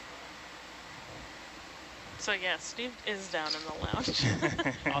 So yeah, Steve is down in the lounge,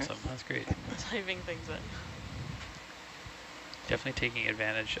 Awesome, that's great. typing things in. Definitely taking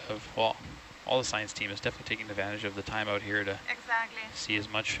advantage of, well, all the science team is definitely taking advantage of the time out here to Exactly. see as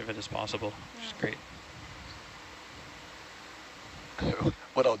much of it as possible, which is great.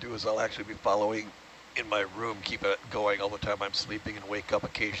 What I'll do is I'll actually be following in my room, keep it going all the time I'm sleeping, and wake up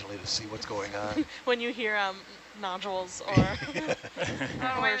occasionally to see what's going on. When you hear nodules or,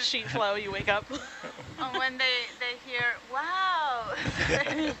 Or when, or sheet flow, you wake up. or when they hear, wow!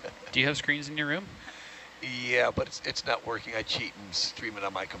 Do you have screens in your room? Yeah, but it's not working. I cheat and stream it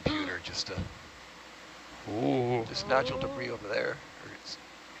on my computer just to... Ooh. Just nodule debris over there. Or it's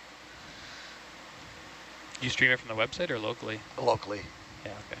You stream it from the website or locally? locally.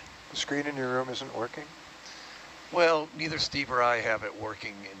 Yeah, okay. The screen in your room isn't working? Well, neither Steve or I have it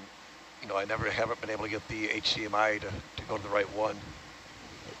working, and I haven't been able to get the HDMI to go to the right one.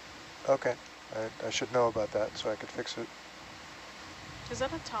 Okay, I should know about that so I could fix it. Is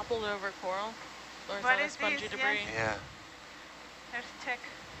that a toppled over coral? Or is What that a is spongy this? debris? Yes. Yeah. Let's check.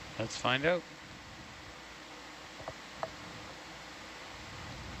 Let's find out.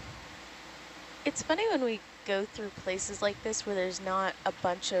 It's funny when we go through places like this where there's not a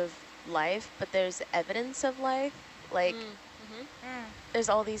bunch of life, but there's evidence of life. Like, there's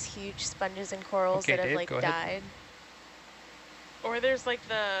all these huge sponges and corals Okay, that have Dave, like go ahead. died. Or there's like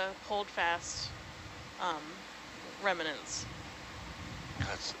the holdfast remnants.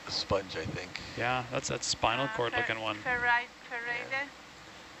 That's a sponge, I think. Yeah, that's that spinal cord looking one. Ferrite.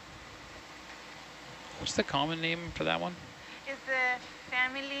 What's the common name for that one? Is the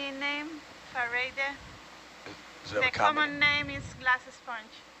family name Ferrite? Is that The a common? common name is glass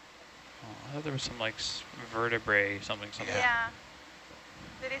sponge. Oh, I thought there was some like vertebrae, something. Yeah.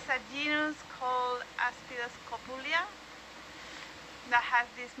 There is a genus called Aspidoscopulia that has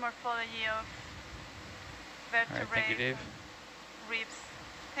this morphology of All right, vertebrae thank you, Dave. and ribs.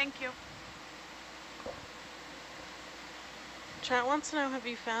 Thank you. Chat wants to know, have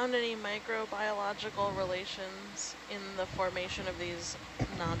you found any microbiological relations in the formation of these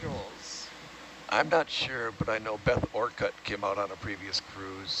nodules? I'm not sure, but I know Beth Orcutt came out on a previous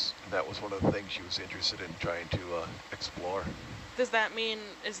cruise, and that was one of the things she was interested in trying to explore. Does that mean,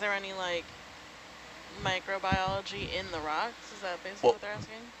 is there any like microbiology in the rocks? Is that basically what they're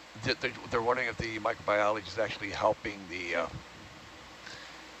asking? They're wondering if the microbiology is actually helping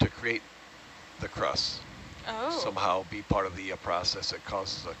to create the crust. Oh. Somehow be part of the process that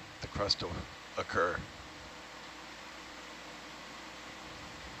causes the crust to occur.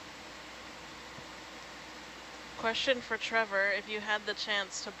 Question for Trevor, if you had the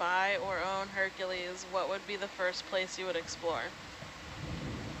chance to buy or own Hercules, what would be the first place you would explore?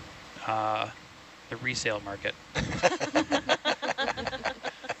 The resale market.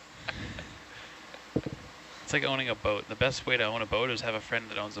 It's like owning a boat. The best way to own a boat is have a friend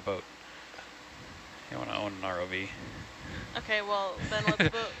that owns a boat. You want to own an ROV. Okay, well then let's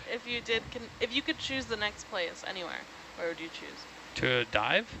vote. If you could choose the next place anywhere, where would you choose? To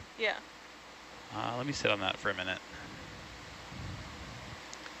dive? Yeah. Let me sit on that for a minute.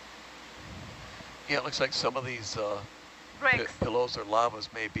 Yeah, it looks like some of these Rex. pillows or lavas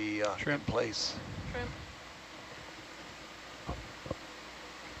may be in Shrimp. place. Shrimp.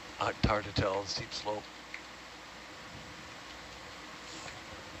 It's hard to tell, steep slope.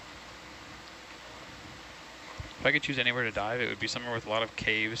 If I could choose anywhere to dive, it would be somewhere with a lot of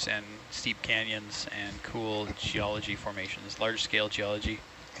caves and steep canyons and cool geology formations, large-scale geology.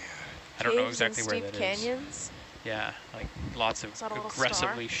 I don't know exactly where that is. Canyons? Yeah, like lots of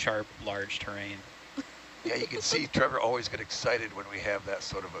aggressively sharp, large terrain. Yeah, you can see Trevor always get excited when we have that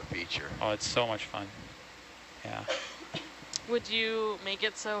sort of a feature. Oh, it's so much fun. Yeah. Would you make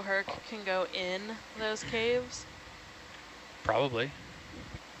it so Herc can go in those caves? Probably.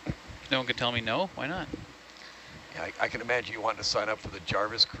 No one could tell me no. Why not? Yeah, I can imagine you wanting to sign up for the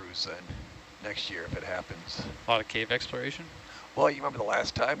Jarvis cruise then next year if it happens. A lot of cave exploration. Well, you remember the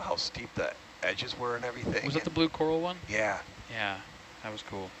last time how steep the edges were and everything? Was that the blue coral one? Yeah. Yeah, that was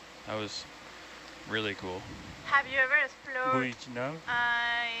cool. That was really cool. Have you ever explored Original.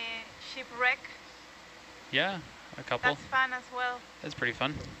 shipwreck? Yeah, a couple. That's fun as well. That's pretty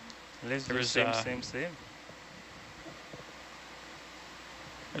fun. Let's There do was, same.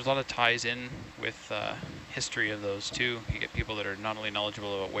 There's a lot of ties in with history of those too. You get people that are not only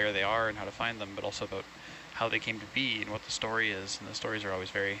knowledgeable about where they are and how to find them, but also about how they came to be and what the story is. And the stories are always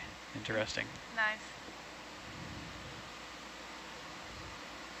very interesting. Nice.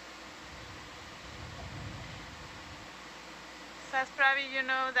 So as probably you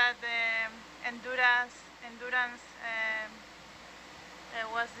know that the endurance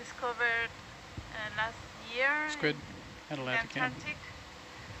was discovered last year Squid, in the Atlantic Canyon. Antarctic,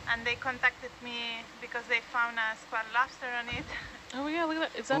 and they contacted me because they found a squat lobster on it. Oh yeah, look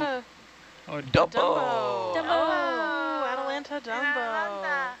at that. Is that a Oh, Dumbo. Dumbo? Dumbo. Oh, Atalanta In Dumbo.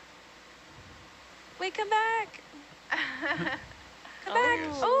 Atlanta. Wait, come back. Come back.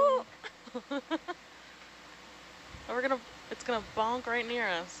 yes. Oh. Oh, it's gonna bonk right near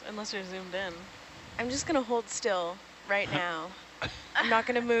us, unless you're zoomed in. I'm just going to hold still right now. I'm not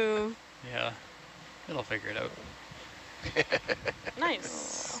going to move. Yeah, it'll figure it out.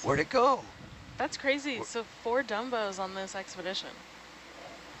 Nice. Where'd it go? That's crazy. So 4 Dumbos on this expedition.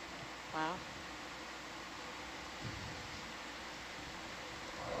 Wow.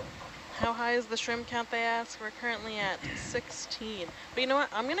 How high is the shrimp count, they ask? We're currently at 16. But you know what?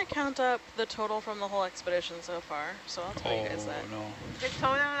 I'm going to count up the total from the whole expedition so far. So I'll tell you guys that. No. The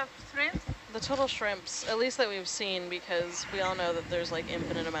total of shrimps? The total shrimps, at least that we've seen, because we all know that there's like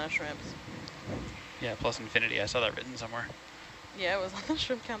infinite amount of shrimps. Yeah, plus infinity. I saw that written somewhere. Yeah, it was on the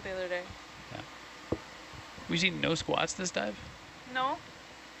shrimp count the other day. Yeah. We seen no squats this dive? No.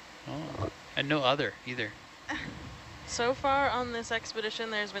 Oh. And no other either. So far on this expedition,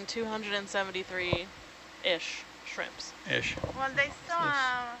 there's been 273-ish shrimps. Ish. Well, they saw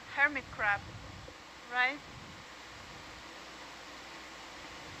a hermit crab, right?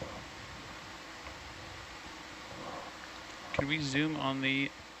 Can we zoom on the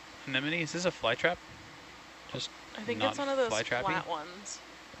anemone? Is this a fly trap? Just I think not it's one of those fly trappy? flat ones.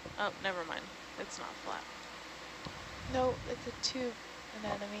 Oh, never mind. It's not flat. No, it's a tube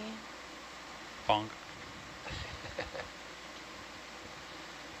anemone. Bonk.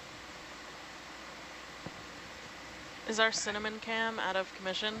 Is our cinnamon cam out of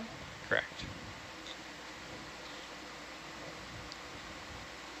commission? Correct.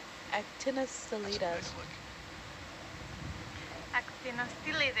 Actinostelides. Nice look.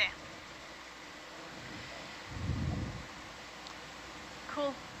 Actinostelidae.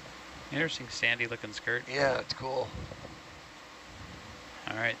 Cool. Interesting sandy looking skirt. Yeah, it's cool.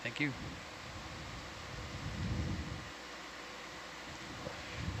 All right, thank you.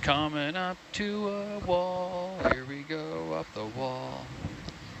 Coming up to a wall, here we go up the wall.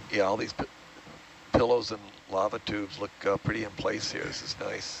 Yeah, all these pillows and lava tubes look pretty in place here. This is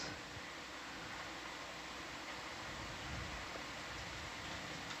nice.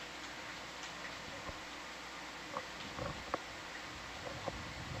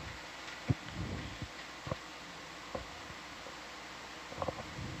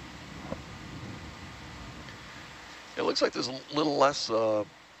 It looks like there's a little less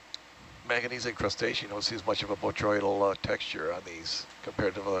manganese incrustation. You don't see as much of a botryoidal texture on these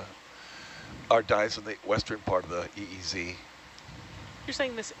compared to our dives in the western part of the EEZ. You're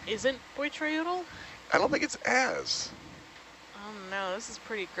saying this isn't botryoidal? I don't think it's as. Oh no, this is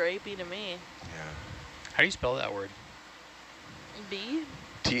pretty grapey to me. Yeah. How do you spell that word? B?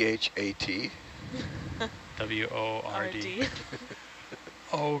 T-H-A-T. W-O-R-D.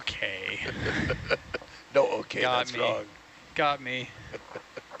 Okay. No, okay, Got that's me. wrong. Got me.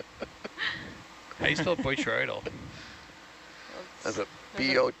 How do you spell botryoidal? That's a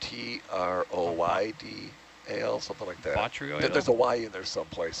B-O-T-R-O-Y-D-A-L, something like that. Botryoidal? There's a Y in there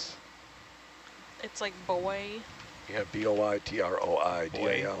someplace. It's like boy. Yeah,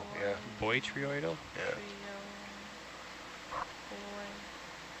 B-O-Y-T-R-O-I-D-A-L. Yeah. Botryoidal? Yeah.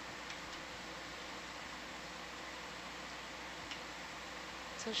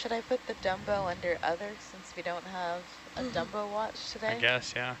 So should I put the Dumbo under other since we don't have a Dumbo watch today? I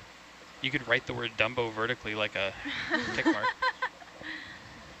guess, yeah. You could write the word Dumbo vertically like a tick mark.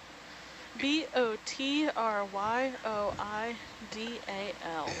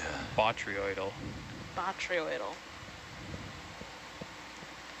 B-O-T-R-Y-O-I-D-A-L. Yeah. Botryoidal. Botryoidal.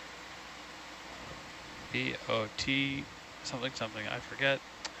 B-O-T something something, I forget.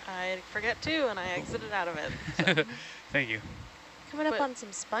 I forget too, and I exited out of it. So. Thank you. Coming up But- on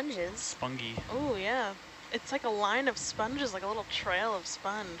some sponges. Spongy. Oh yeah, it's like a line of sponges, like a little trail of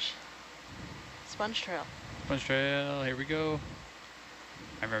sponge. Sponge trail. Sponge trail, here we go.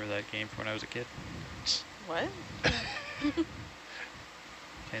 I remember that game from when I was a kid. What?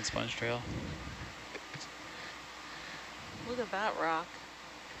 Playing Sponge Trail. Look at that rock.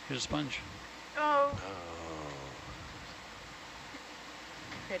 Here's a sponge. Oh,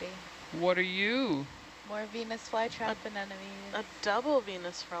 Pretty. What are you? More Venus flytrap anemones. A double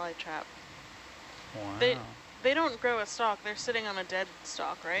Venus flytrap. Wow. They don't grow a stalk. They're sitting on a dead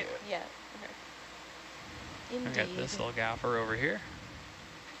stalk, right? Yeah. I Indeed. got this little gaffer over here.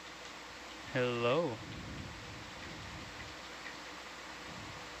 Hello.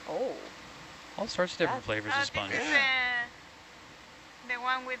 Oh. All sorts of different That's- flavors of this sponge. is the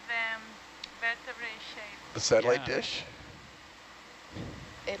one with the vertebrae shape. The satellite Yeah. dish?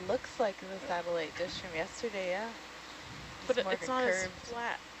 It looks like the satellite dish from yesterday, yeah. But more it's not as curved.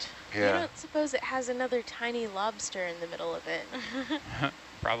 flat. You Yeah. don't suppose it has another tiny lobster in the middle of it?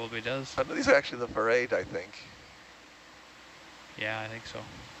 Probably does. These are actually the parade, I think. Yeah, I think so.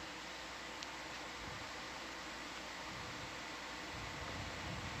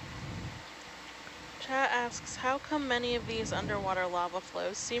 Chat asks, how come many of these underwater lava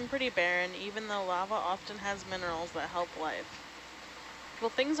flows seem pretty barren, even though lava often has minerals that help life? Well,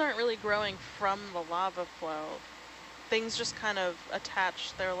 things aren't really growing from the lava flow. Things just kind of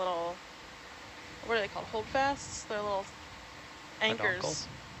attach their little, what are they called, holdfasts? Their little anchors.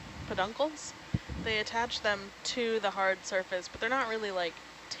 peduncles. They attach them to the hard surface, but they're not really like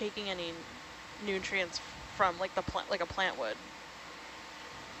taking any nutrients from like the plant, like a plant would.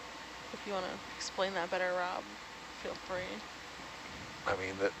 If you want to explain that better, Rob, feel free. I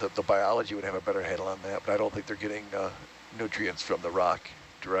mean, the biology would have a better handle on that, but I don't think they're getting nutrients from the rock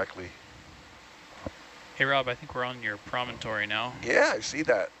directly. Hey Rob, I think we're on your promontory now. Yeah, I see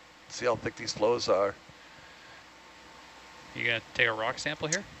that. See how thick these flows are. You gonna take a rock sample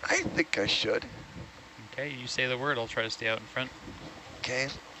here? I think I should. Okay, you say the word, I'll try to stay out in front. Okay.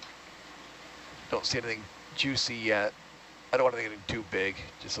 Don't see anything juicy yet. I don't want anything too big,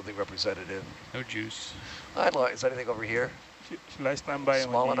 just something representative. No juice. I don't know, is there anything over here? Should I stand by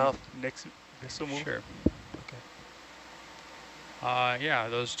Small on the enough? next decimal? Sure. Okay. Yeah, are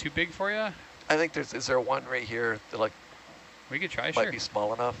those too big for you? I think is there one right here that like We could try, might sure. be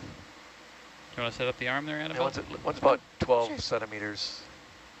small enough? You want to set up the arm there, Yeah, Annabelle? one's about 12 Sure. centimeters.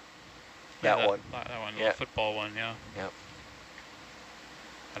 Yeah, That one. That one, Yeah. the football one, yeah. Yep.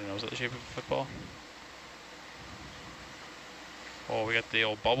 I don't know, is it the shape of a football? Oh, we got the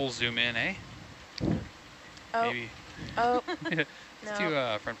old bubble zoom in, eh? Oh, Maybe. oh, Let's do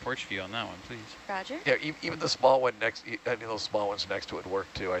no. front porch view on that one, please. Roger. Yeah, even the small one next, any of those small ones next to it would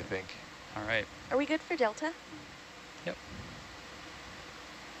work too, I think. All right. Are we good for Delta? Yep.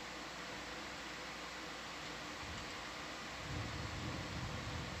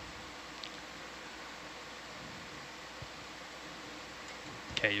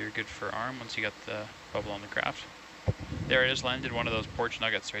 Okay, you're good for arm once you got the bubble on the craft. There it is, landed one of those porch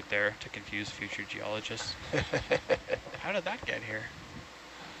nuggets right there to confuse future geologists. How did that get here?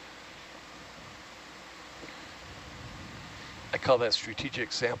 I call that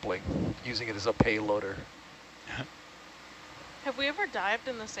strategic sampling, using it as a payloader. Have we ever dived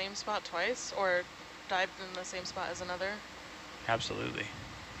in the same spot twice, or dived in the same spot as another? Absolutely,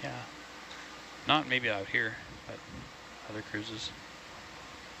 yeah. Not maybe out here, but other cruises.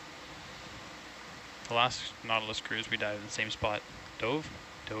 The last Nautilus cruise we dived in the same spot. Dove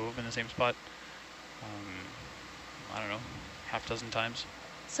in the same spot. I don't know, half dozen times.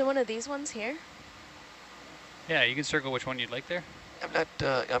 So one of these ones here? Yeah, you can circle which one you'd like there. I'm not,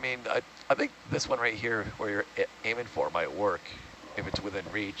 I mean, I think this one right here where you're aiming for might work if it's within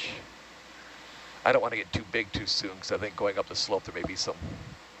reach. I don't want to get too big too soon because I think going up the slope there may be some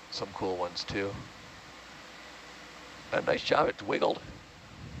cool ones too. A nice job, it's wiggled.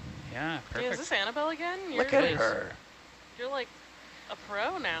 Yeah, Yeah, perfect. is this Annabelle again? Look It at is. her. You're like a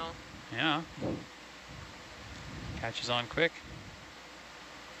pro now. Yeah. Catches on quick.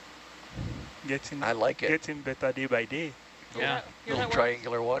 I like it. Getting better day by day. Yeah. You're Little that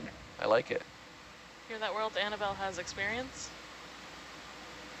triangular one. I like it. You're that world Annabelle has experience.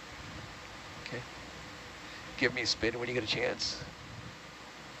 Okay. Give me a spin when you get a chance.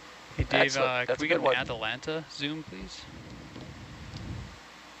 Hey Dave, Excellent. can That's we a get good an one. Atalanta zoom, please?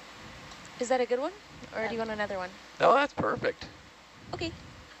 Is that a good one? Or do you want another one? No, that's perfect. Okay.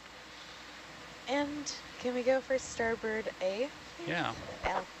 And can we go for starboard A? Please? Yeah.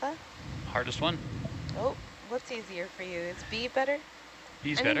 Alpha. Hardest one. Oh, what's easier for you? Is B better?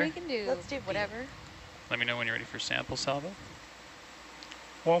 B's I better. mean, we can do Let's do B. whatever. Let me know when you're ready for sample, Salvo.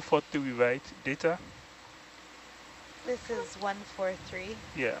 143, right? Data? This is 143.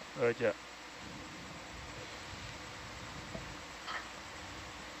 Yeah, Roger.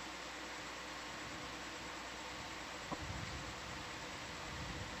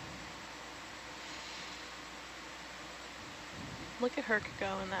 Look at her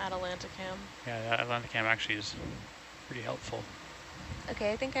go in the Atalanta cam. Yeah, that Atalanta cam actually is pretty helpful.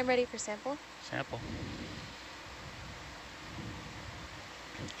 Okay, I think I'm ready for sample. Sample.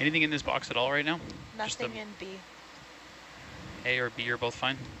 Anything in this box at all right now? Just the Nothing in B. A or B are both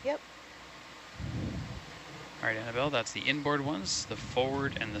fine? Yep. All right, Annabelle, that's the inboard ones, the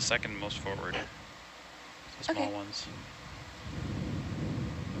forward, and the second most forward. The small Okay. ones.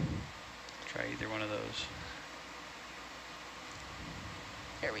 Try either one of those.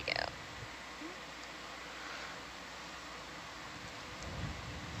 Here we go.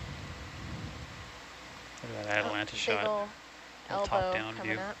 Look at that Atalanta Big shot. ol' Little elbow top-down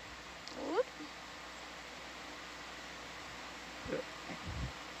coming view. up. Whoop. Yeah,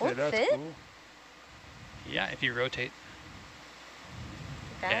 Won't that's fit? cool. Yeah, if you rotate.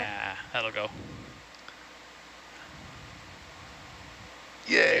 That? Yeah, that'll go.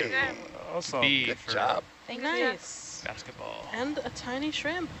 Yay. Awesome. B Good for job. Thank you. Nice. basketball. And a tiny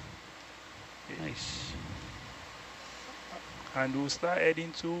shrimp. Nice. And we'll start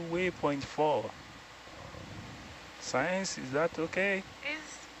heading to waypoint 4. Science, is that okay?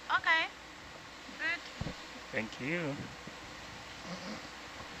 Is okay. Good. Thank you.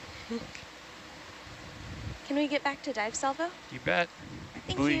 Can we get back to dive salvo? You bet.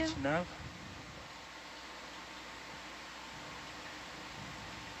 Thank Buoy you. nav.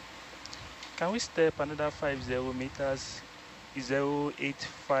 Can we step another 50 meters,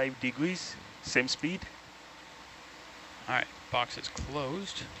 085 degrees, same speed? All right, box is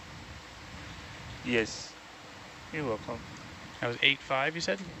closed. Yes. You're welcome. That was 8.5, you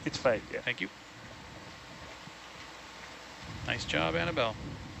said? It's 5, yeah. Thank you. Nice job, Annabelle.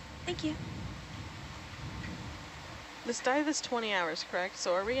 Thank you. This dive is 20 hours, correct?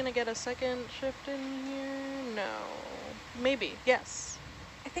 So are we going to get a second shift in here? No. Maybe. Yes.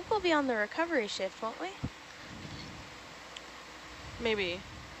 I think we'll be on the recovery shift, won't we? Maybe.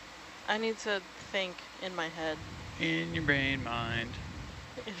 I need to think in my head. In your brain, mind.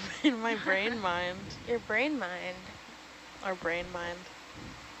 In my brain mind. Your brain mind. Our brain mind.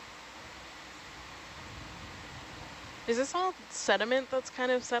 Is this all sediment that's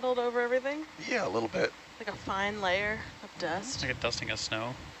kind of settled over everything? Yeah, a little bit. Like a fine layer of dust? Like a dusting of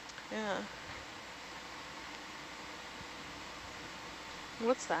snow. Yeah.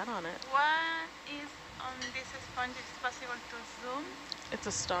 What's that on it? What is on this sponge? It's possible to zoom. It's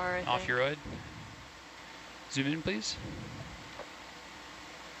a star, I think. Off-your-roid. Zoom in, please.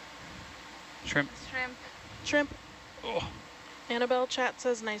 Shrimp. Shrimp. Shrimp. Oh. Annabelle, chat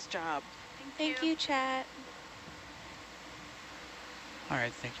says nice job. Thank you, chat. All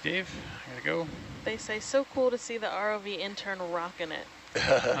right, thank you, Dave. I gotta go. They say so cool to see the ROV intern rocking it.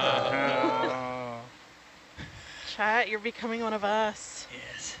 Chat, you're becoming one of us.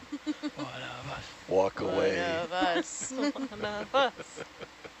 Yes. One of us. Walk away. One of us. One of us.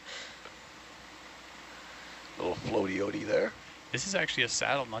 Little floaty-oaty there. This is actually a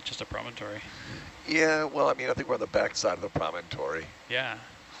saddle, not just a promontory. Yeah, well, I mean, I think we're on the back side of the promontory. Yeah,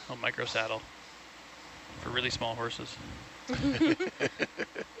 a micro saddle for really small horses. They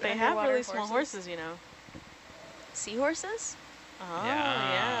have Underwater really small horses, you know. Seahorses? Oh,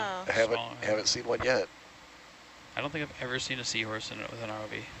 Yeah. yeah. I haven't seen one yet. I don't think I've ever seen a seahorse with an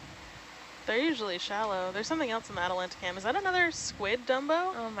ROV. They're usually shallow. There's something else in the Atalanticam. Is that another squid,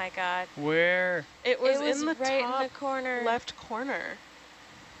 Dumbo? Oh my god. Where? It was in the right top in the corner. left corner.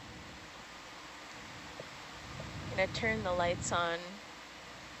 I'm gonna turn the lights on in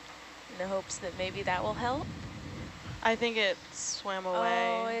the hopes that maybe that will help. I think it swam away.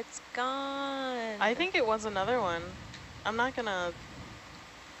 Oh, it's gone. I think it was another one. I'm not gonna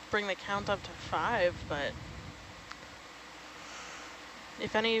bring the count up to 5, but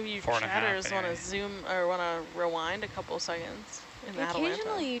if any of you 4.5 chatters want anyway. to zoom or want to rewind a couple seconds in the Atalanta.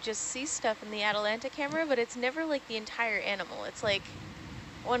 Occasionally you just see stuff in the Atalanta camera, but it's never like the entire animal. It's like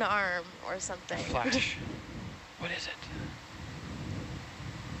one arm or something. Flash. What is it?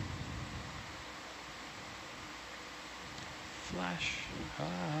 Flash.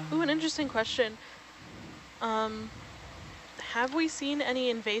 Ooh, an interesting question. Have we seen any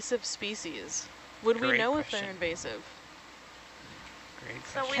invasive species? Would we Great know if question. they're invasive? Great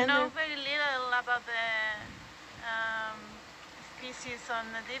So we question. know very little about the species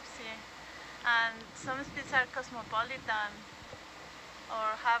on the deep sea, and some species are cosmopolitan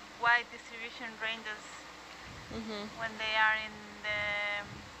or have wide distribution ranges when they are in the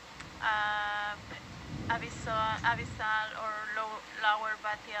abyssal or lower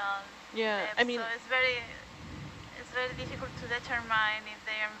bathyal Yeah, depths. I mean, so it's very difficult to determine if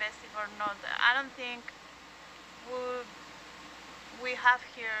they are invasive or not. I don't think we have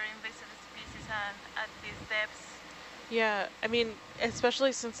here invasive species at these depths. yeah, I mean,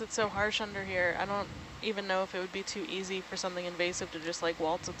 especially since it's so harsh under here, I don't even know if it would be too easy for something invasive to just like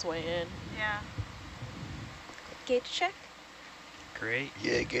waltz its way in. Yeah. Gauge check? Great.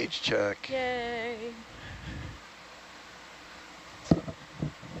 Yay, gauge check. Yay.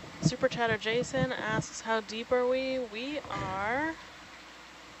 Super Chatter Jason asks, how deep are we? We are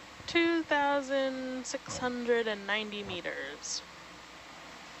 2,690 meters.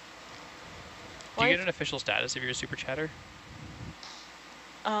 Do you get an official status if you're a super chatter?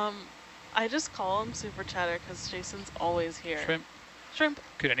 I just call him Super Chatter because Jason's always here. Shrimp. Shrimp.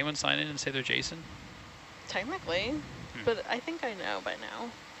 Could anyone sign in and say they're Jason? Technically, but I think I know by now.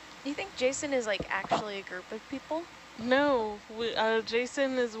 You think Jason is like actually a group of people? No,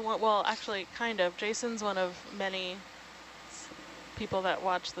 Jason is one, well, actually, kind of. Jason's one of many people that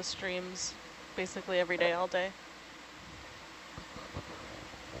watch the streams basically every day, all day.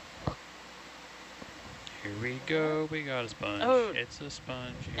 Here we go. We got a sponge. Oh. It's a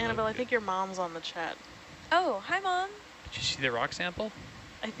sponge. Annabelle, I think your mom's on the chat. Oh, hi mom. Did you see the rock sample?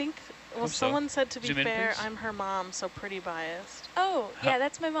 I think, well, Hope so. someone said to be Zoom in, fair, please. I'm her mom, so pretty biased. Oh, yeah,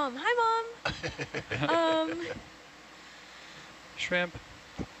 that's my mom. Hi mom. Shrimp.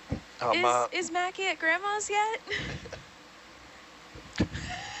 Is Mackie at Grandma's yet?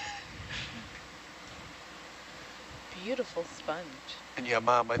 Beautiful sponge. And yeah,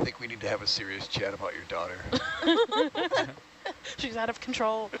 Mom, I think we need to have a serious chat about your daughter. She's out of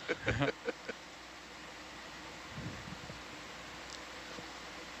control.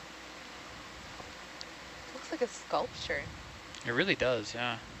 Looks like a sculpture. It really does,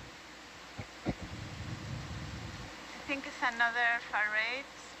 yeah. I think it's another Farade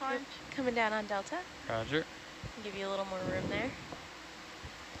sponge. Coming down on Delta. Roger. Give you a little more room there.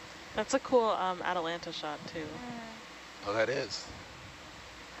 That's a cool Atalanta shot too. Oh, that is.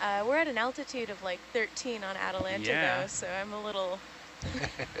 We're at an altitude of like 13 on Atalanta Yeah. though, so I'm a little,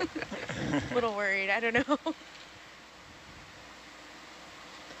 little worried. I don't know.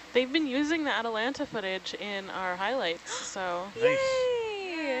 They've been using the Atalanta footage in our highlights, so Nice.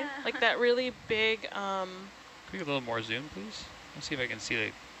 Yay! Yeah. like that really big. Can we get a little more zoom, please? Let's see if I can see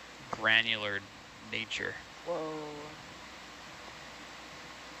the granular nature. Whoa.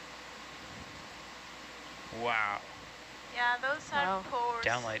 Wow. Yeah, those are Wow. pores.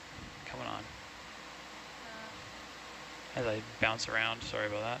 Downlight coming on. As I bounce around, sorry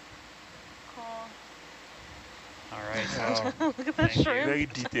about that. Cool. All right. Wow. Look at that Thank you. shrimp. Very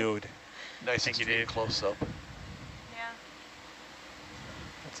detailed. Nice Thank you, extreme Dave. close up. Yeah.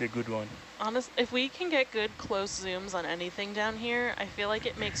 That's a good one. Honest, if we can get good close zooms on anything down here, I feel like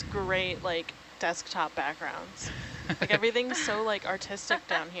it makes great like desktop backgrounds. Like everything's so like artistic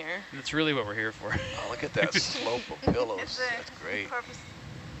down here. That's really what we're here for. Oh, look at that slope of pillows. It's That's great. purpose.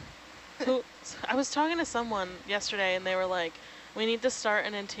 Who, I was talking to someone yesterday and they were like, we need to start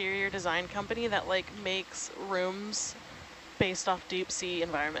an interior design company that like makes rooms based off deep sea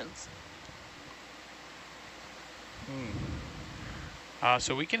environments.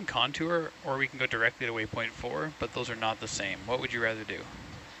 So we can contour or we can go directly to waypoint 4, but those are not the same. What would you rather do?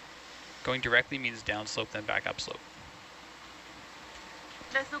 Going directly means downslope, then back upslope.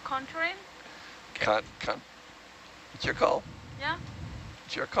 Let's do contouring. It's your call. Yeah.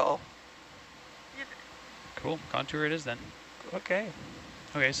 It's your call. You Cool, contour it is then. Okay.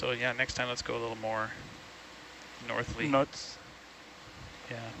 Okay, so yeah, next time let's go a little more northerly. Nuts.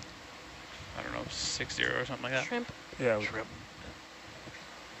 Yeah. I don't know, 60 or something like that. Shrimp. Yeah. Shrimp.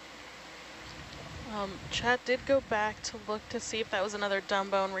 Chat did go back to look to see if that was another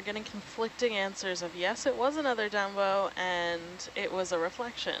Dumbo, and we're getting conflicting answers of yes, it was another Dumbo, and it was a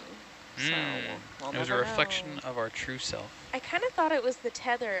reflection. So we'll It was a never reflection know. of our true self. I kind of thought it was the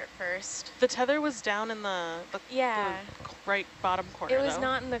tether at first. The tether was down in the Yeah. right bottom corner. It was though.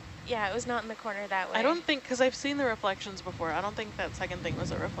 not in the, yeah, it was not in the corner that way. I don't think, because I've seen the reflections before, I don't think that second thing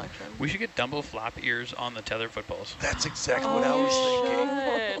was a reflection. We should get Dumbo flap ears on the tether footballs. That's exactly what I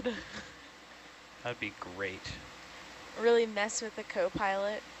was thinking. Good. That'd be great. Really mess with the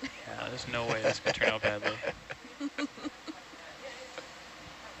co-pilot. Yeah, there's no way this could turn out badly.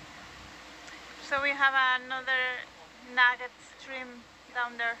 So we have another nugget stream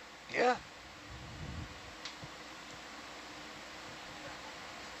down there. Yeah.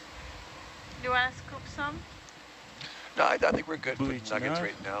 You want to scoop some? No, I think we're good Bleach with nuggets enough.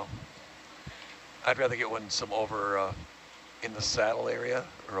 right now. I'd rather get some over in the saddle area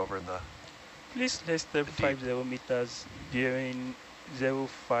or over in the... Please less than 50 meters during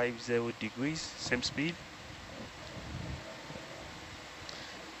 050 degrees, same speed.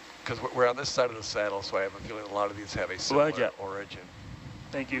 Because we're on this side of the saddle, so I have a feeling a lot of these have a similar Roger. origin.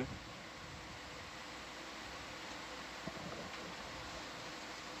 Thank you.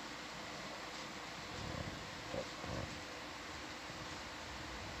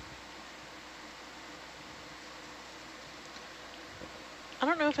 I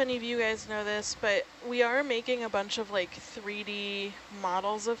don't know if any of you guys know this, but we are making a bunch of like 3D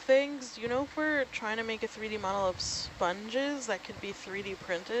models of things. Do you know if we're trying to make a 3D model of sponges that could be 3D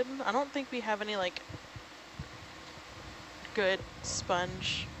printed? I don't think we have any like good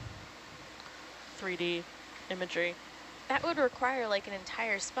sponge 3D imagery. That would require like an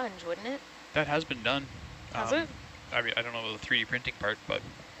entire sponge, wouldn't it? That has been done. Has it? I mean, I don't know about the 3D printing part, but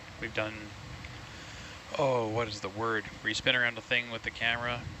we've done, oh, what is the word? Where you spin around a thing with the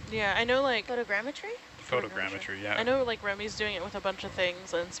camera. Yeah, I know like Photogrammetry? Photogrammetry, yeah. I know like Remy's doing it with a bunch of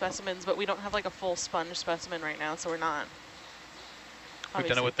things and specimens, but we don't have like a full sponge specimen right now, so we're not. We've done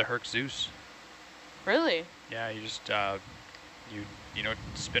it obviously. with the Herc Zeus. Really? Yeah, you just, you know,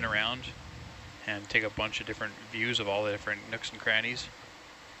 spin around and take a bunch of different views of all the different nooks and crannies.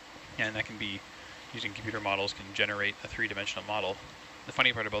 And that can be, using computer models, can generate a three-dimensional model. The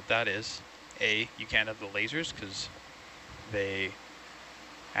funny part about that is, A, you can't have the lasers because they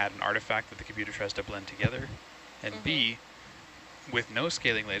add an artifact that the computer tries to blend together. And B, With no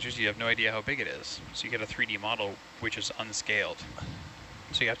scaling lasers, you have no idea how big it is. So you get a 3D model which is unscaled.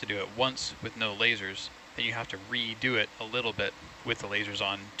 So you have to do it once with no lasers, then you have to redo it a little bit with the lasers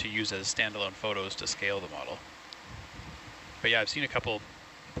on to use as standalone photos to scale the model. But yeah, I've seen a couple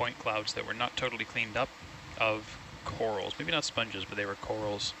point clouds that were not totally cleaned up of corals. Maybe not sponges, but they were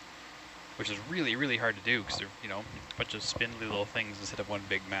corals, which is really, really hard to do because they're, you know, a bunch of spindly little things instead of one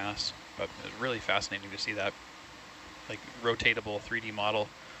big mass. But it was really fascinating to see that, like, rotatable 3D model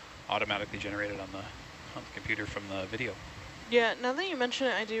automatically generated on the computer from the video. Yeah, now that you mention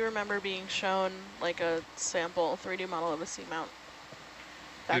it, I do remember being shown like a sample 3D model of a seamount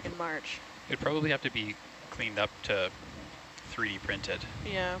back in March. It'd probably have to be cleaned up to 3D printed.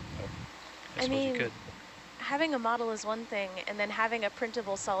 Yeah. I mean, you could. Having a model is one thing, and then having a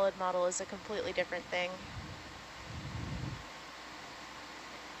printable solid model is a completely different thing.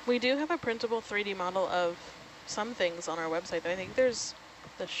 We do have a printable 3D model of some things on our website. I think there's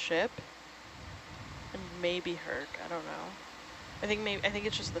the ship and maybe Herc. I don't know. I think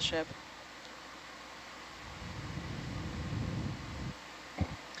it's just the ship.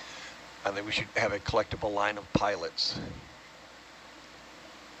 I think we should have a collectible line of pilots.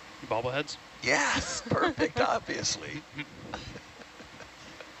 Bobbleheads? Yes, perfect, obviously.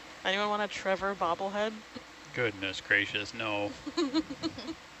 Anyone want a Trevor bobblehead? Goodness gracious, no.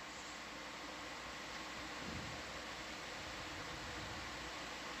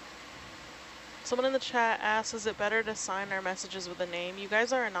 Someone in the chat asks, is it better to sign our messages with a name? You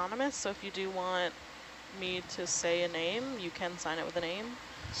guys are anonymous, so if you do want me to say a name, you can sign it with a name.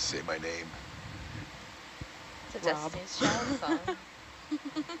 Say my name. It's a Rob. Destiny's Child song.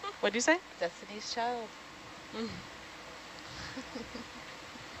 What'd you say? Destiny's Child.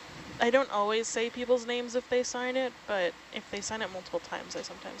 I don't always say people's names if they sign it, but if they sign it multiple times, I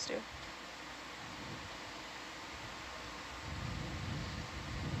sometimes do.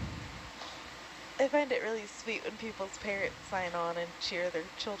 I find it really sweet when people's parents sign on and cheer their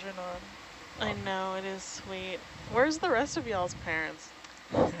children on. I know, it is sweet. Where's the rest of y'all's parents?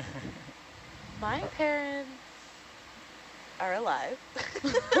 My parents are alive.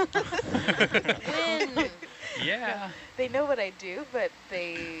 Win! Yeah. They know what I do, but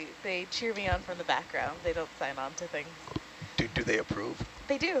they cheer me on from the background. They don't sign on to things. Do they approve?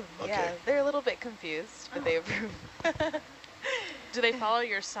 They do, Okay. yeah. They're a little bit confused, but they approve. Do they follow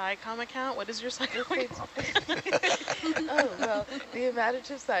your SciComm account? What is your SciComm account? Oh, well, the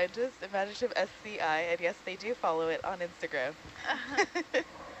Imaginative Scientist, Imaginative SCI, and yes, they do follow it on Instagram.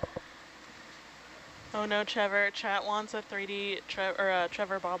 Oh no, Trevor. Chat wants a 3D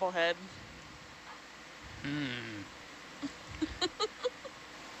Trevor bobblehead.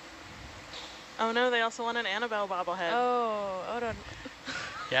 Oh no, they also want an Annabelle bobblehead. Oh, hold on.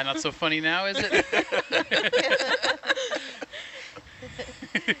 Yeah, not so funny now, is it?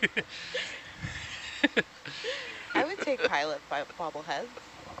 I would take pilot bobbleheads.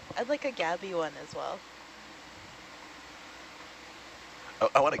 I'd like a Gabby one as well.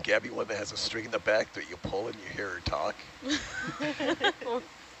 I want a Gabby one that has a string in the back that you pull and you hear her talk.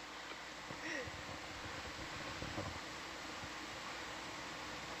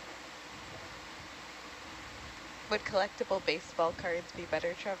 Would collectible baseball cards be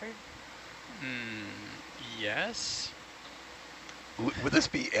better, Trevor? Yes. Would this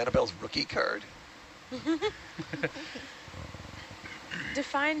be Annabelle's rookie card?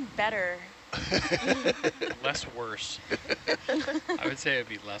 Define better. Less worse. I would say it would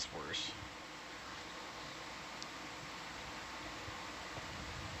be less worse.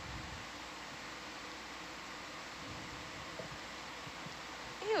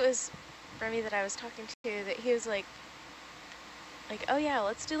 I think it was Remy that I was talking to that he was like, oh yeah,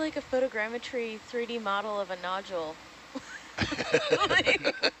 let's do like a photogrammetry 3D model of a nodule.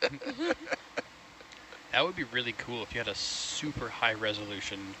 That would be really cool if you had a super high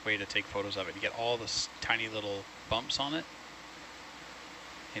resolution way to take photos of it. You get all the tiny little bumps on it.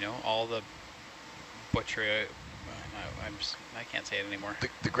 You know, all the butcher. I can't say it anymore.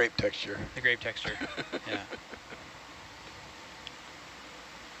 The grape texture. The grape texture. Yeah.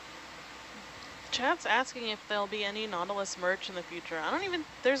 Chat's asking if there'll be any Nautilus merch in the future.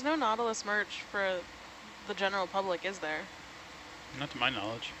 There's no Nautilus merch for the general public, is there? Not to my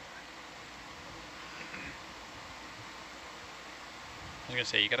knowledge. I was going to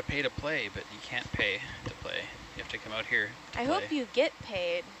say, you got to pay to play, but you can't pay to play. You have to come out here to I play. hope you get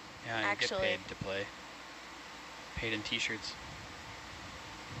paid. Yeah, you actually. get paid to play. Paid in t-shirts.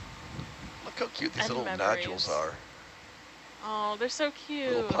 Look how cute these And little memories. nodules are. Oh, they're so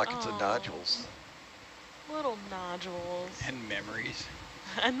cute. Little pockets of Aw. nodules. Little nodules. And memories.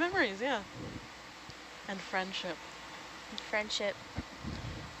 And memories, yeah. And friendship. Friendship.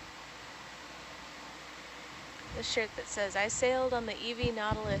 The shirt that says, I sailed on the EV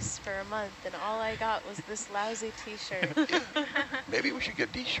Nautilus for a month and all I got was this lousy t-shirt. Maybe we should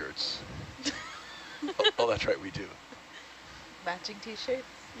get D-shirts. Oh, that's right, we do. Matching t-shirts.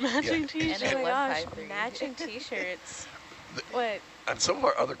 Matching Yeah. t-shirt. Oh my gosh, 153. matching t-shirts. What? On some of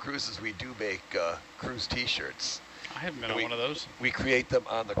our other cruises, we do make cruise T-shirts. I haven't been on one of those. We create them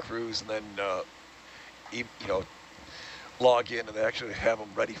on the cruise and then, you know, log in and they actually have them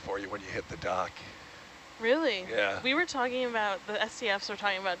ready for you when you hit the dock. Really? Yeah. We were talking about, the STFs were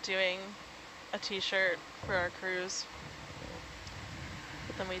talking about doing a t-shirt for our cruise,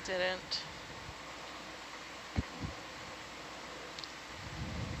 but then we didn't.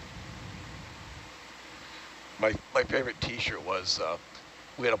 My favorite T-shirt was,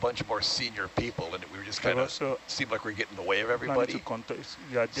 we had a bunch of more senior people and we were just kind of, seemed like we were getting in the way of everybody.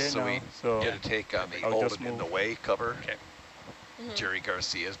 You are there So now, we so had to take on the I'll Old just and in the move. Way cover, Okay. Jerry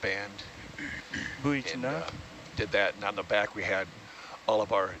Garcia's band. bridge And now. did that, and on the back we had all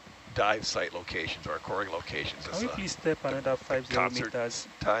of our dive site locations, our coring locations. Can we please step another 50 concert meters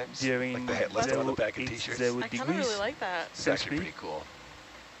times, during like they had listed on the back of 080 T-shirts. I kind of degrees? really like that. It's actually pretty cool.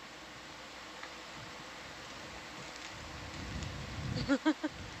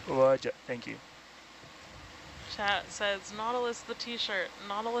 Roger, thank you. Chat says, Nautilus the t-shirt,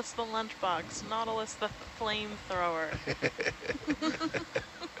 Nautilus the lunchbox, Nautilus the flamethrower.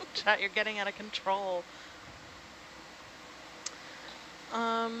 Chat, you're getting out of control.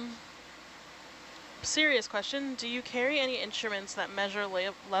 Serious question, do you carry any instruments that measure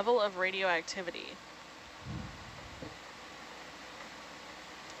level of radioactivity?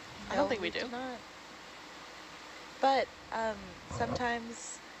 I don't think we do. Not. But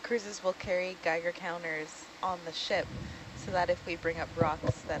sometimes cruises will carry Geiger counters on the ship so that if we bring up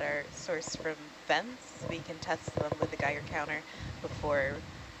rocks that are sourced from vents, we can test them with the Geiger counter before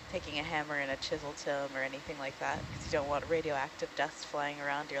taking a hammer and a chisel to them or anything like that, because you don't want radioactive dust flying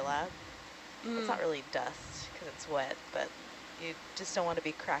around your lab. It's not really dust because it's wet, but you just don't want to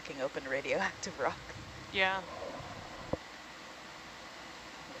be cracking open radioactive rocks. Yeah.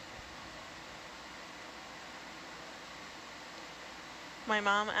 My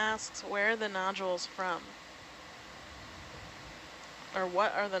mom asks, where are the nodules from? Or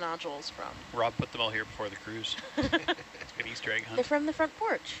what are the nodules from? Rob put them all here before the cruise. It's an Easter egg They're hunt. from the front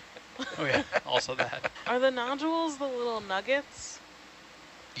porch. Oh yeah, also that. Are the nodules the little nuggets?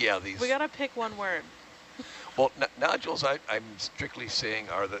 Yeah, these. We gotta pick one word. Well, nodules, I'm strictly saying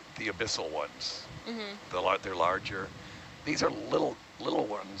are the abyssal ones. They're larger. These are little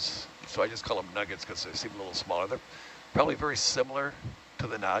ones, so I just call them nuggets because they seem a little smaller. They're probably very similar to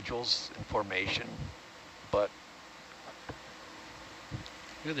the nodules in formation, but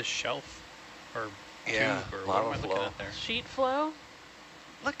Look at the shelf, or yeah, tube, or what lava am I looking flow. at there? Sheet flow?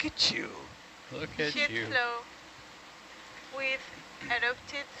 Look at you. Look at Sheet you. flow with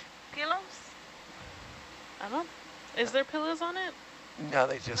erupted pillows. I don't. Is there pillows on it? No,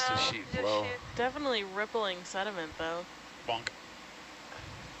 they just No, a sheet just flow. sheet. Definitely rippling sediment though. Bonk.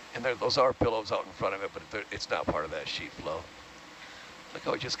 And those are pillows out in front of it, but it's not part of that sheet flow. Look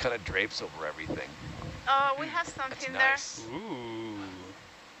how it just kind of drapes over everything. Oh, we have That's something nice. Ooh.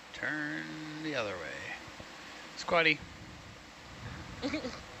 Turn the other way. Squatty. there.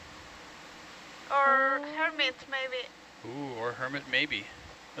 Or hermit, maybe. Ooh, or hermit maybe.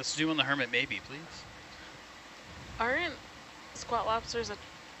 Let's do on the hermit maybe, please. Aren't squat lobsters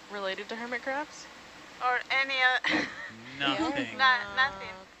related to hermit crabs? Or any other. Nothing. Nothing.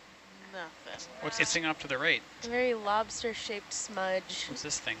 Nothing. What's this thing off to the right? A very lobster-shaped smudge. What's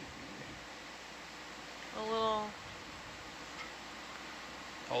this thing? A little.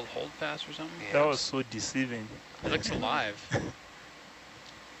 Old hold pass or something? Yeah. That was so deceiving. It looks alive.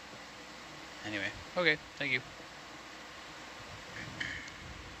 Anyway, okay, thank you.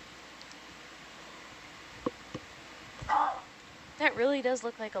 That really does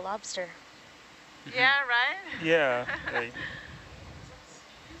look like a lobster. Yeah, right? Yeah. Right.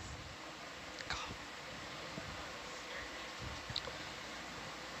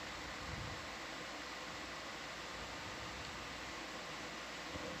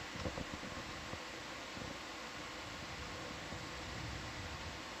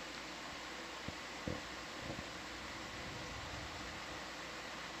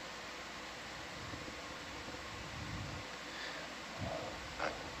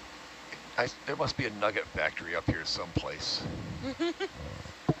 There must be a nugget factory up here someplace.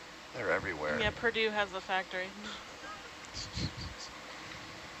 They're everywhere. Yeah, Purdue has the factory.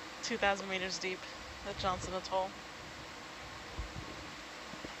 2,000 meters deep at Johnson Atoll.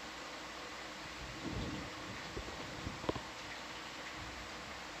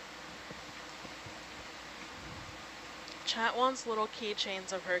 Chat wants little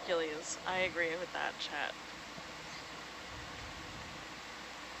keychains of Hercules. I agree with that, chat.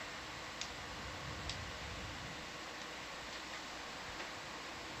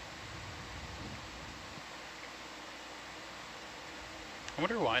 I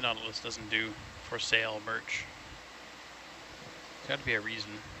wonder why Nautilus doesn't do for sale merch. There's got to be a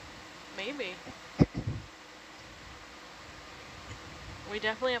reason. Maybe. We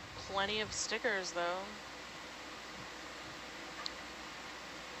definitely have plenty of stickers, though.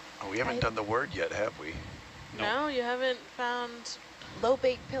 Oh, we haven't done the word yet, have we? No, you haven't found... Low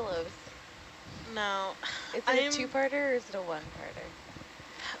bake pillows. No. Is it a two-parter or is it a one-parter?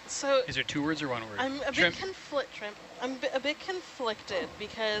 So is there 2 words or 1 word? I'm a bit a bit conflicted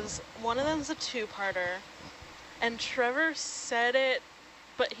because one of them's a two-parter, and Trevor said it,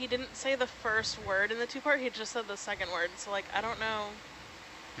 but he didn't say the first word in the two-part. He just said the second word. So like, I don't know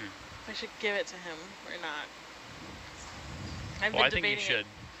if I should give it to him or not. Well, I think you should.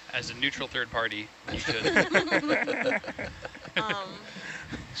 As a neutral third party, you should.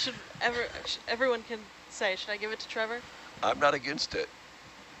 Everyone can say, should I give it to Trevor? I'm not against it.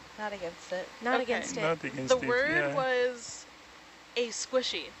 Not against it. Not against it. Not against The it, word yeah. was a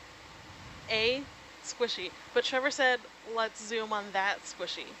squishy. A squishy. But Trevor said, let's zoom on that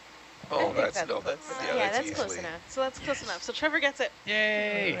squishy. Oh, that's that's no, close that's enough. Yeah, that's that's close easily. enough. So that's close enough. So Trevor gets it.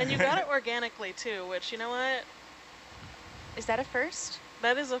 Yay! And you got it organically too, which, you know what? Is that a first?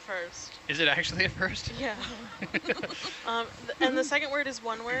 That is a first. Is it actually a first? Yeah. And the second word is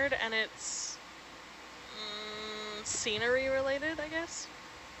one word, and it's scenery related, I guess.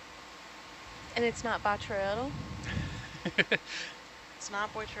 And it's not Batroidal? It's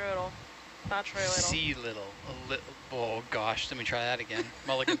not boitroidal. Batroidal. Sea little. Oh gosh, let me try that again.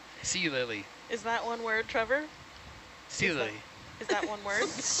 Mulligan. Sea lily. Is that one word, Trevor? Sea lily. Is that one word?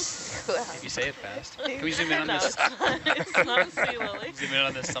 If you say it fast. Can we zoom in on No, this? it's not a sea lily. Zoom in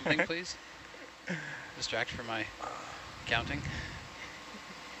on this something, please. Distract from my counting.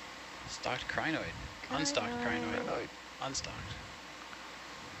 Stocked crinoid. Unstocked crinoid. Crinoid. Unstocked.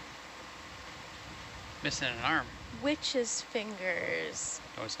 Missing an arm. Witch's fingers.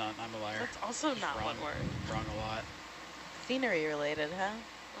 No, it's not. I'm a liar. That's also not Wrong. one word. Wrong a lot. Scenery related, huh?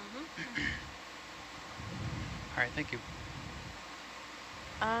 All right, thank you.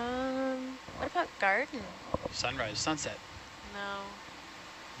 What about garden? Sunrise, sunset. No.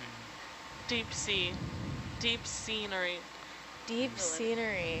 Deep sea. Deep scenery Deep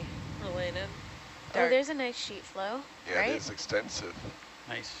scenery. related. Oh, there's a nice sheet flow, Yeah, right? it is extensive.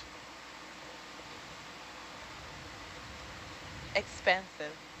 Nice.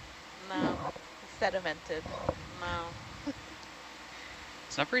 Expansive. No. Sedimented. No.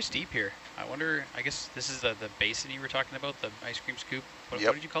 It's not very steep here. I wonder, I guess this is the basin you were talking about, the ice cream scoop. What, Yep.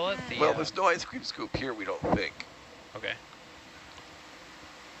 what did you call it? The, Well, there's no ice cream scoop here, we don't think. okay.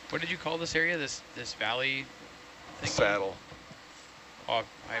 What did you call this area? This valley thing? Saddle Oh,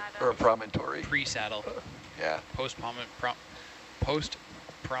 or a promontory. pre-saddle. Yeah,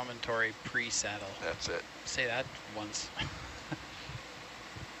 Post-promontory pre-saddle. that's it. Say that once.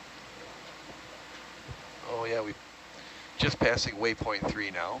 Oh yeah, we just passing waypoint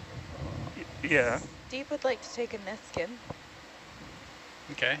 3 now. Yeah. Deep would like to take a Niskin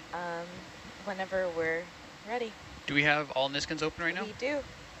Okay. whenever we're ready. Do we have all Niskins open right now? We do.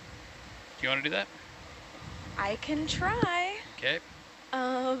 Do you want to do that? I can try. Okay.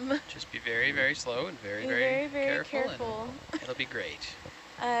 Just be very, very slow and very, very, very, careful. And it'll be great.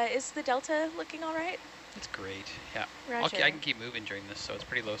 Is the delta looking all right? It's great. Yeah. Roger. I can keep moving during this, so it's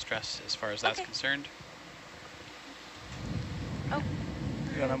pretty low stress as far as that's Okay. concerned. Oh,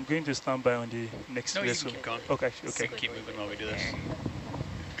 And I'm going to stand by on the next No, you vessel. can keep going. Okay, We okay. can keep moving while we do this.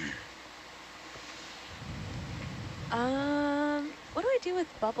 what do I do with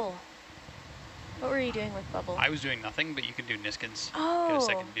bubble? What were you doing with bubble? I was doing nothing, but you can do Niskins. Oh. Get a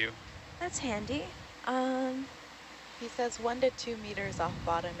second view. That's handy. He says 1 to 2 meters off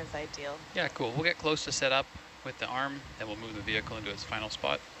bottom is ideal. Yeah, cool. We'll get close to set up with the arm, then we'll move the vehicle into its final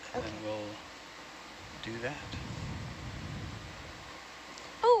spot, and then we'll do that.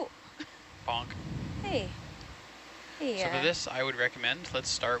 Oh, Bonk. hey. Hey, So for this, I would recommend, let's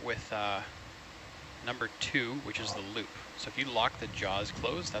start with number 2, which is the loop. So if you lock the jaws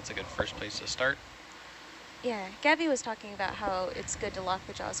closed, that's a good first place to start. Yeah, Gabby was talking about how it's good to lock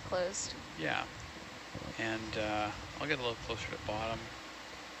the jaws closed. Yeah. And I'll get a little closer to the bottom.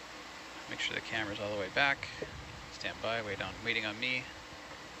 Make sure the camera's all the way back. Stand by, waiting on me.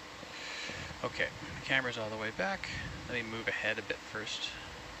 Okay, the camera's all the way back. Let me move ahead a bit first.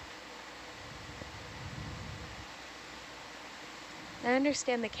 I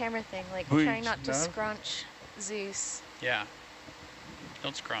understand the camera thing, like Bridge trying not to nav? scrunch Zeus. Yeah.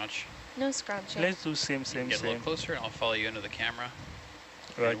 Don't scrunch. No scrunching. Let's do same. Get a little closer and I'll follow you into the camera.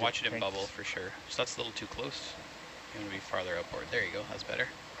 Roger, And watch it in thanks. bubble for sure. So that's a little too close. You want to be farther outboard. There you go. That's better.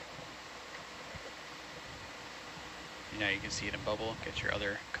 Now you can see it in bubble. Get your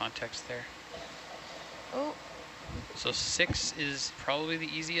other context there. Oh. So 6 is probably the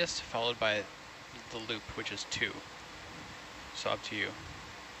easiest, followed by the loop, which is 2. So up to you.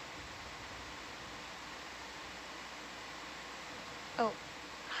 Oh.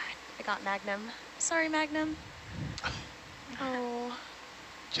 I got Magnum. Sorry, Magnum. Oh.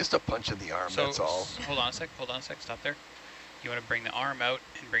 Just a punch in the arm, So that's all. hold on a sec, stop there. You want to bring the arm out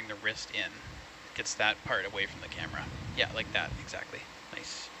and bring the wrist in. Gets that part away from the camera. Yeah, like that, exactly.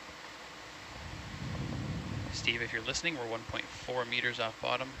 Nice. Steve, if you're listening, we're 1.4 meters off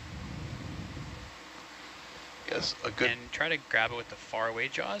bottom. Yes, a good. And try to grab it with the far away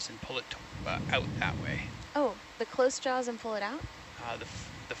jaws and pull it out that way. Oh, the close jaws and pull it out?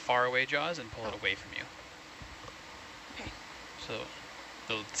 The far away jaws and pull it away from you. Okay. So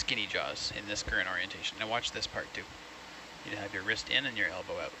the skinny jaws in this current orientation. Now watch this part too. You have your wrist in and your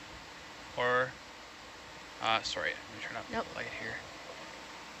elbow out. Or, sorry, let me turn up the light here.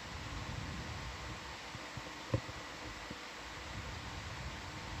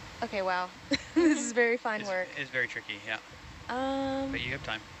 Okay, wow. This is very fine work. It's very tricky, yeah. But you have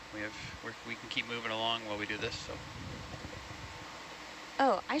time. We can keep moving along while we do this. So.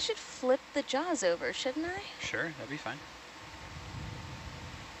 Oh, I should flip the jaws over, shouldn't I? Sure, that'd be fine.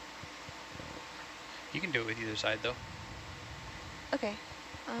 You can do it with either side though. Okay.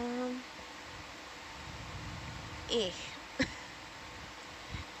 Eh.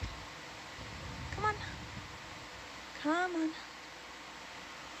 Come on. Come on.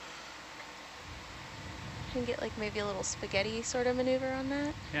 Can get like maybe a little spaghetti sort of maneuver on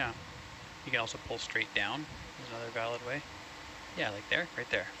that. Yeah. You can also pull straight down. Is another valid way. Yeah, like there, right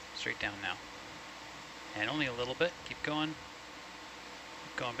there. Straight down now. And only a little bit. Keep going.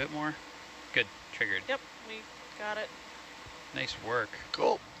 Keep going a bit more. Good. Triggered. Yep, we got it. Nice work.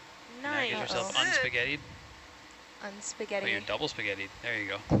 Cool. Now Nice. get yourself unspaghettied. Unspaghetti. Oh, you're double spaghettied. There you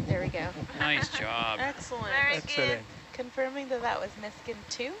go. There we go. Nice job. Excellent. Very Excellent. Confirming that that was Niskin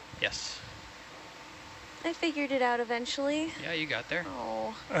 2. Yes. I figured it out eventually. Yeah, you got there.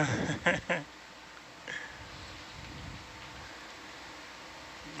 Oh.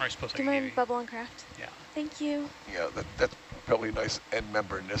 Or I suppose Do I you can mind give you. bubble and craft? Yeah. Thank you. Yeah, that's probably a nice end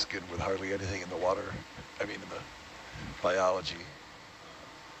member Niskin with hardly anything in the water. I mean, in the biology.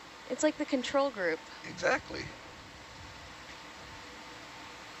 It's like the control group. Exactly.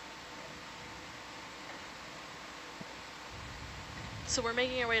 So we're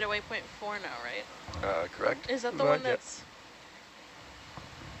making our way to waypoint 4 now, right? Correct? Is that the Roger. one that's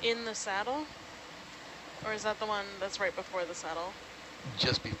in the saddle? Or is that the one that's right before the saddle?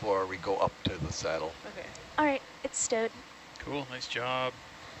 Just before we go up to the saddle. Okay. All right, it's stowed. Cool. Nice job.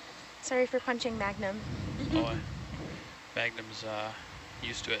 Sorry for punching Magnum. Oh, Magnum's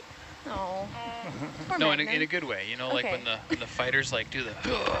used to it. Oh. Poor No, Magnum. in a good way. You know, like Okay. when the fighters like do the,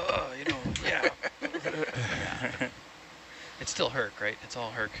 you know, yeah. Yeah. It's still Herc, right? It's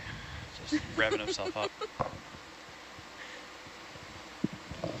all Herc. Just revving himself up.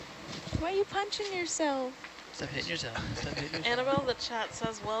 Why are you punching yourself? Stop hitting yourself. Stop hitting yourself. Annabelle, the chat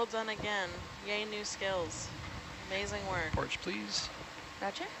says, well done again. Yay, new skills. Amazing work. Porch, please.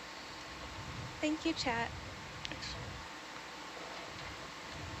 Roger. Thank you, chat. Thanks.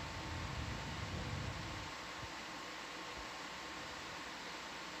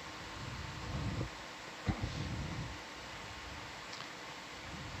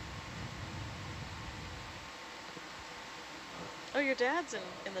 Oh, your dad's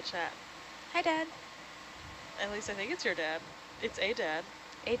in the chat. Hi, Dad. At least I think it's your dad. It's a dad.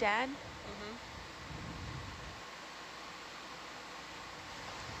 Hey, Dad. Mm-hmm.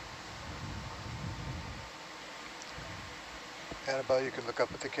 Annabelle, you can look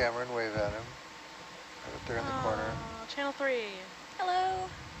up at the camera and wave at him. Right there in the corner. Channel 3. Hello.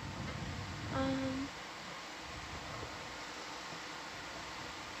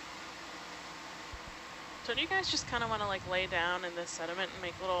 Don't you guys just kind of want to like lay down in this sediment and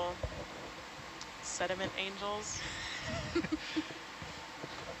make little sediment angels?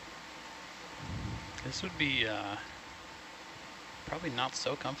 This would be probably not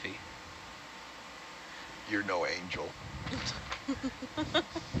so comfy. You're no angel. We're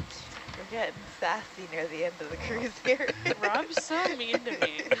getting sassy near the end of the cruise here. Rob's so mean to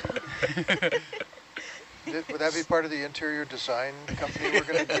me. Would that be part of the interior design company we're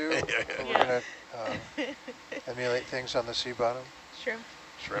going to do? Where we're Yeah. going to emulate things on the sea bottom? Shrimp.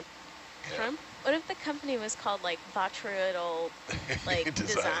 Shrimp. Yeah. Shrimp? What if the company was called like Vatriodal like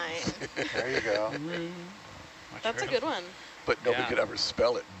design? There you go. That's a good one. But nobody could ever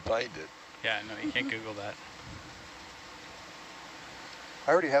spell it and find it. Yeah, no, you can't Google that.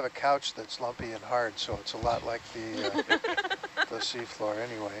 I already have a couch that's lumpy and hard, so it's a lot like the the seafloor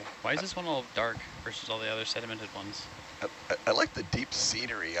anyway. Why is this one all dark versus all the other sedimented ones? I like the deep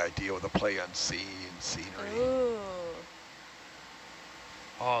scenery idea with a play on sea and scenery. Ooh.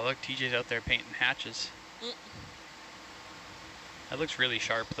 Oh, look, TJ's out there painting hatches. Mm. That looks really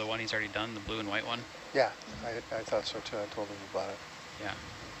sharp, the one he's already done, the blue and white one. Yeah, I thought so too. I told him about it. Yeah.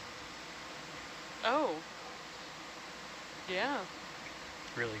 Oh. Yeah.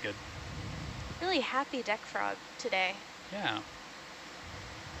 Really good. Really happy deck frog today. Yeah.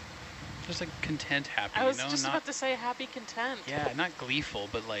 Just like content happy, I was you know? just Not, about to say happy content. yeah, not gleeful,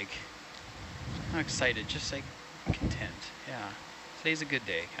 but like, not excited, just like content. Yeah. Today's a good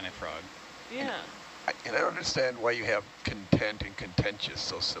day kind of frog. Yeah. And I don't understand why you have content and contentious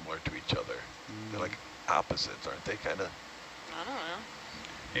so similar to each other. They're like opposites, aren't they? Kind of. I don't know.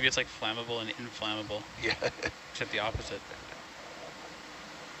 Maybe it's like flammable and inflammable, Yeah. except the opposite.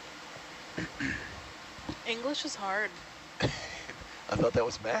 English is hard. I thought that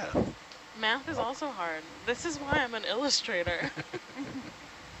was math. Math is also hard. This is why I'm an illustrator.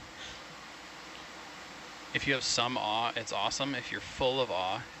 If you have some awe, it's awesome. If you're full of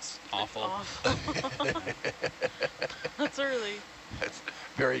awe, it's awful. Awful. That's That's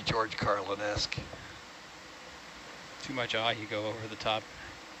very George Carlin-esque. Too much awe, you go over the top.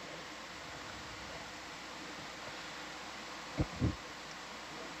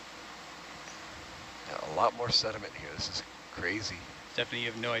 Yeah, a lot more sediment here. This is crazy. Stephanie,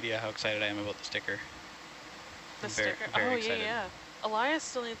 you have no idea how excited I am about the sticker. the I'm very, sticker. very Oh, excited. yeah. Elias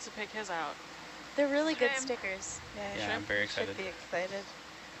still needs to pick his out. They're really good Shrimp. stickers. Yeah, I'm very excited. Should be excited.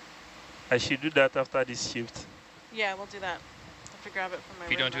 I should do that after this shift. Yeah, we'll do that. I have to grab it from my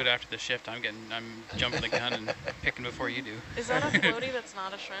If you don't do it room after the shift, I'm jumping the gun and picking before you do. now. Is that a floaty that's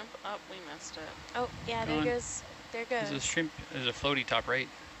not a shrimp? Oh, we missed it. Oh, yeah, Go there on. goes. There goes. There's a shrimp, there's a floaty top right.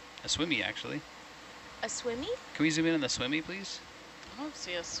 A swimmy, actually. A swimmy? Can we zoom in on the swimmy, please? I don't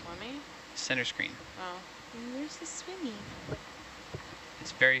see a swimmy. Center screen. Oh. Where's the swimmy?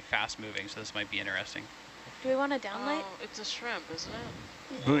 It's very fast moving, so this might be interesting. Do we want a downlight? Oh, it's a shrimp, isn't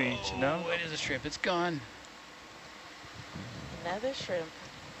it? Bridge, no? Oh, it is a shrimp. It's gone. Another shrimp.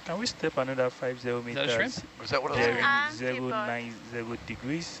 Can we step another 50 Is meters? that a shrimp? Was that one of those? Bearing Antibody. 090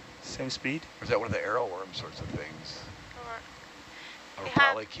 degrees, same speed. Was that one of the arrowworm sorts of things? Or Or it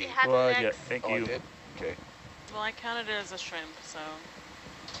had, polychaete? it had Roger, legs. thank Oh, you. it did? Okay. Well, I counted it as a shrimp, so.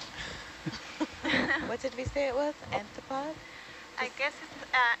 What did we say it was? Anthropod? I guess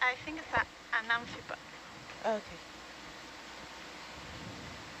it's, I think it's an amphipod. Okay.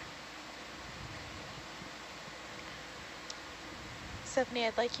 Stephanie,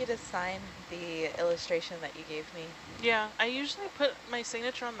 I'd like you to sign the illustration that you gave me. Yeah, I usually put my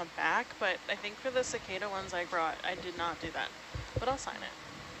signature on the back, but I think for the cicada ones I brought, I did not do that. But I'll sign it.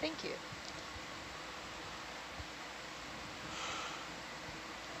 Thank you.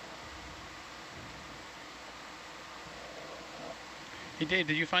 Hey, Dave,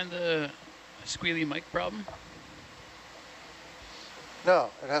 did you find the squealy mic problem? No,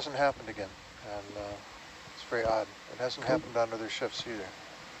 it hasn't happened again, and it's very odd. It hasn't happened on other shifts either.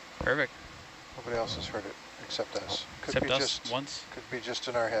 Perfect. Nobody else has heard it except us. Could Except be us just once. could be just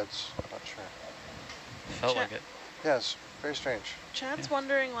in our heads. I'm not sure. Felt Check. like it. Yes, very strange. Chad's Yeah.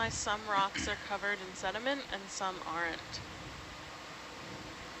 wondering why some rocks are covered in sediment and some aren't.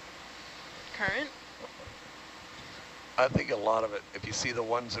 Current? I think a lot of it, if you see the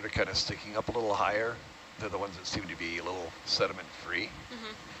ones that are kind of sticking up a little higher, they're the ones that seem to be a little sediment free.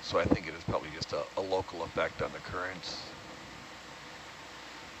 Mm-hmm. So I think it is probably just a local effect on the currents.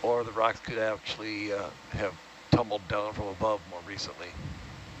 Or the rocks could actually have tumbled down from above more recently.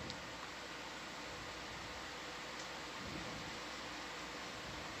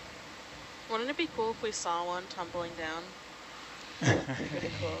 Wouldn't it be cool if we saw one tumbling down?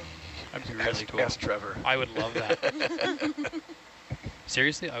 Pretty cool. That'd be really cool. Ask Trevor. I would love that.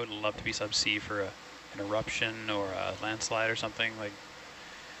 Seriously, I would love to be subsea for an eruption or a landslide or something. Like,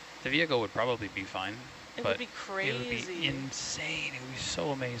 the vehicle would probably be fine. It but would be crazy. It would be insane. It would be so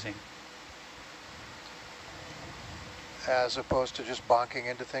amazing. As opposed to just bonking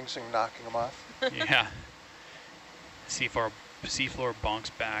into things and knocking them off. Yeah. Seafloor bonks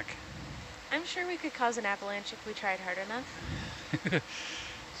back. I'm sure we could cause an avalanche if we tried hard enough.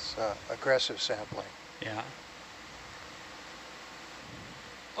 It's aggressive sampling. Yeah.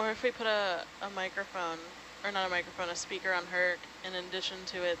 Or if we put a microphone, or not a microphone, a speaker on Herc in addition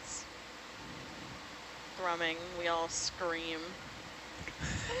to its thrumming. We all scream.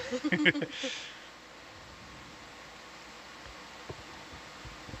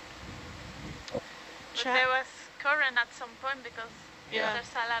 But there was current at some point because Yeah. there's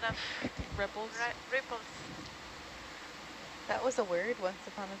a lot of Ripples. ripples. That was a word once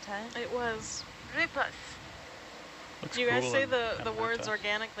upon a time. It was. Ripples. Looks You guys cool say and the kinda words nice.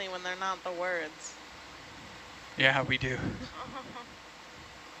 organically when they're not the words. Yeah, we do.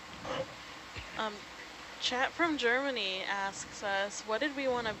 Chat from Germany asks us, what did we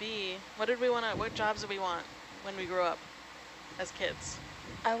want to be? What jobs did we want when we grew up as kids?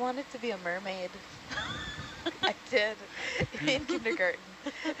 I wanted to be a mermaid. I did in kindergarten.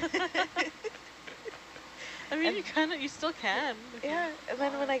 I mean, you still can. Yeah, and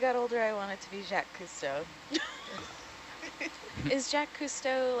then when I got older, I wanted to be Jacques Cousteau. Is Jacques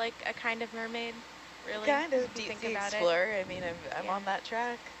Cousteau like a kind of mermaid? Really? Kind of If you deep think sea about explorer. I mean, I'm Yeah. on that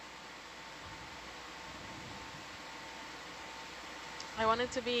track. I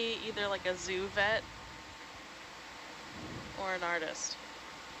wanted to be either like a zoo vet or an artist,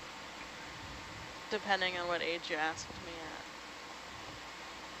 depending on what age you asked me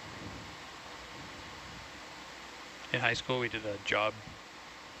at. In high school, we did a job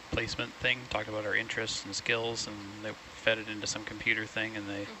placement thing, talked about our interests and skills, and they fed it into some computer thing, and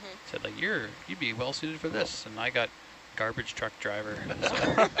they said, like, you'd be well suited for this, and I got garbage truck driver.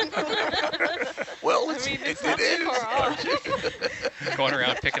 Well, I mean, it it's not too far off. Going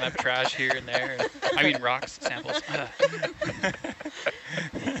around picking up trash here and there. I mean, rocks, samples.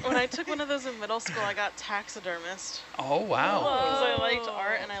 When I took one of those in middle school, I got taxidermist. Oh, wow. Because I liked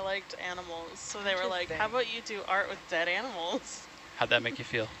art and I liked animals. So they were like, Interesting. how about you do art with dead animals? How'd that make you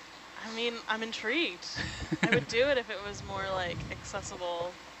feel? I mean, I'm intrigued. I would do it if it was more like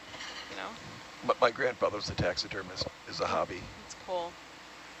accessible, you know? My grandfather's a taxidermist, is a hobby. It's cool.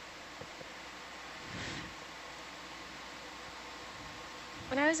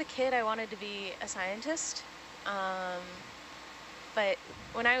 When I was a kid, I wanted to be a scientist. But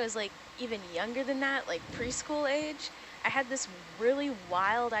when I was like even younger than that, like preschool age, I had this really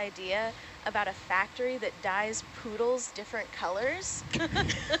wild idea about a factory that dyes poodles different colors.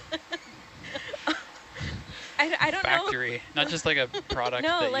 I don't know. Factory, not just like a product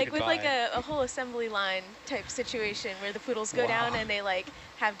No, that you like could with buy. like a whole assembly line type situation where the poodles go down Wow. and they like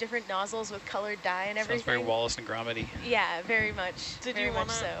have different nozzles with colored dye and Sounds everything. very Wallace and Gromity. Yeah, very much. Did very you much want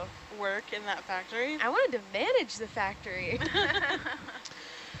to so. work in that factory? I wanted to manage the factory.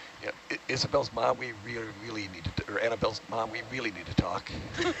 Yeah, Isabel's mom, we really need to, or Annabelle's mom, we really need to talk.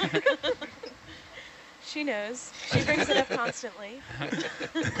 She knows. She brings it up constantly.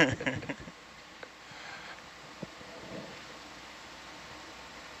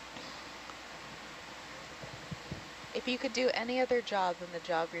 If you could do any other job than the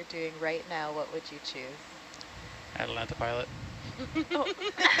job you're doing right now, what would you choose? Atlanta pilot.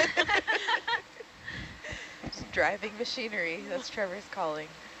 Just driving machinery. That's Trevor's calling.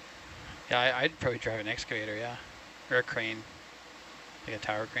 Yeah, I'd probably drive an excavator, yeah. Or a crane, like a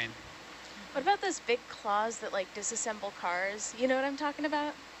tower crane. What about those big claws that like disassemble cars? You know what I'm talking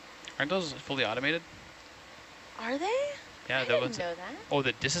about? Aren't those fully automated? Are they? Yeah, I the didn't ones. know that. Oh,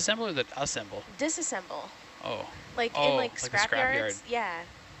 the disassemble or the assemble? Disassemble. Oh. Like Oh, in like like a scrap scrap yards? Yeah.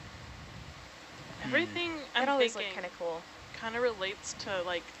 Everything That I'm always thinking looked kind of cool. kind of relates to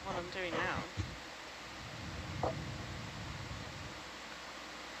like what I'm doing now.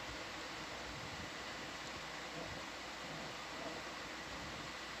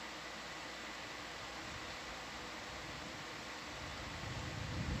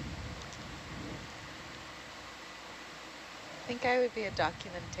 I think I would be a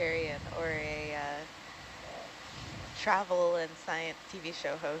documentarian or a travel and science TV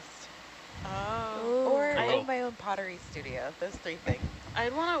show host. Oh. Or Cool. own my own pottery studio. Those three things.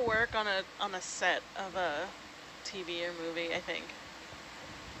 I'd want to work on a set of a TV or movie, I think.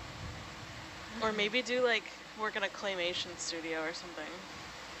 Or maybe do like work in a claymation studio or something.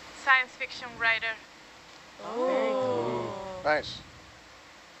 Science fiction writer. Very cool. Nice.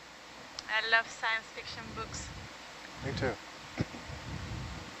 I love science fiction books. Me too.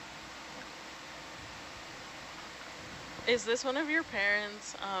 Is this one of your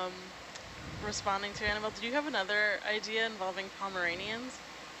parents responding to Annabelle? Did you have another idea involving Pomeranians?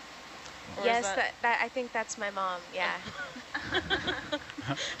 Or is Yes, that I think that's my mom. Yeah.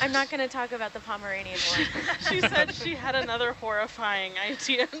 I'm not going to talk about the Pomeranian one. She said she had another horrifying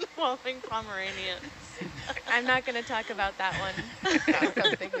idea involving Pomeranians. I'm not going to talk about that one. Not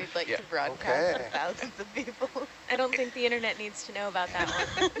something we'd like to broadcast to thousands of people. I don't think the internet needs to know about that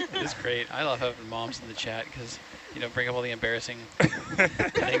one. It's great. I love having moms in the chat because, bring up all the embarrassing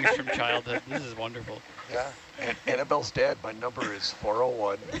things from childhood. This is wonderful. Yeah. Annabelle's dad, my number is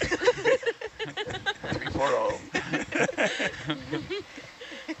 401 340.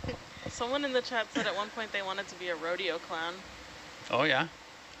 Someone in the chat said at one point they wanted to be a rodeo clown. Oh, yeah?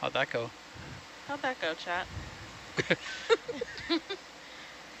 How'd that go? How'd that go, chat?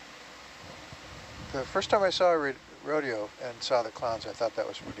 The first time I saw a rodeo and saw the clowns, I thought that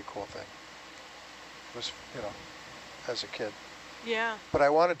was a really cool thing. It was, as a kid. Yeah. But I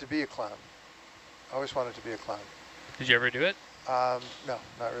wanted to be a clown. I always wanted to be a clown. Did you ever do it? No,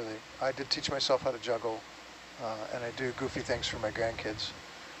 not really. I did teach myself how to juggle, and I do goofy things for my grandkids.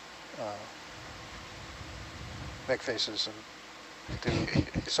 Make faces and do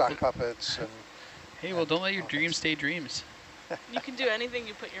sock puppets and... Hey, well, don't let your dreams stay dreams. You can do anything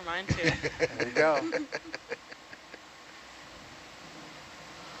you put your mind to. There you go.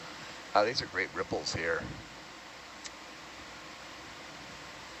 Oh, these are great ripples here.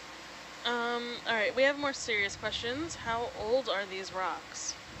 All right, we have more serious questions. How old are these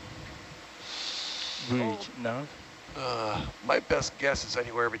rocks? No. My best guess is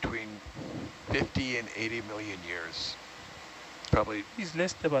anywhere between 50 and 80 million years. Probably It's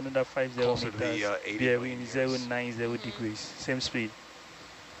less than another 50 closer meters. to the 80 Bearing million years. 090 degrees, same speed.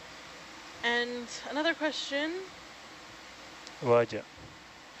 And another question, Roger.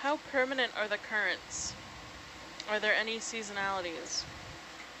 how permanent are the currents? Are there any seasonalities?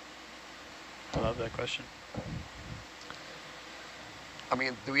 I love that question. I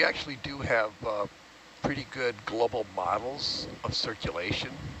mean, we actually do have pretty good global models of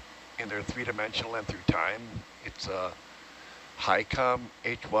circulation, and they're three-dimensional and through time. It's HYCOM,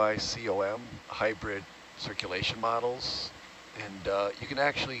 HYCOM, hybrid circulation models, and you can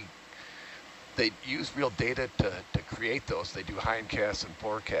actually, they use real data to create those. They do hindcasts and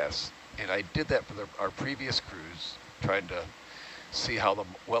forecasts, and I did that for our previous cruise, trying to see how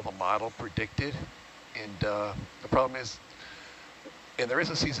well the model predicted, and the problem is, and there is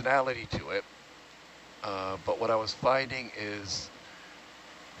a seasonality to it, but what I was finding is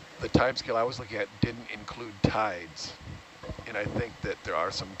the time scale I was looking at didn't include tides. And I think that there are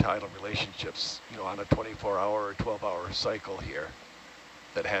some tidal relationships, on a 24-hour or 12-hour cycle here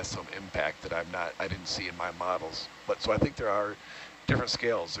that has some impact that I didn't see in my models. But so I think there are different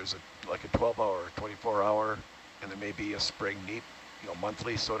scales. There's like a 12-hour, 24-hour, and there may be a spring neap,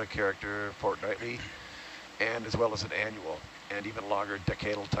 monthly sort of character, fortnightly, and as well as an annual, and even longer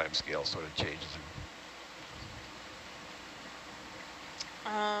decadal time scale sort of changes.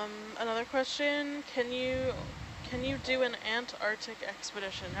 Another question, can you do an Antarctic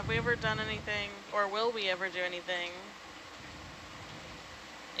expedition? Have we ever done anything, or will we ever do anything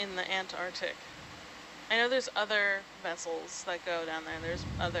in the Antarctic? I know there's other vessels that go down there. There's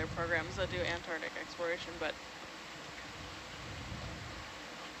other programs that do Antarctic exploration, but...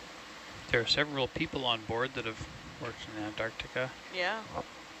 There are several people on board that have worked in Antarctica. Yeah.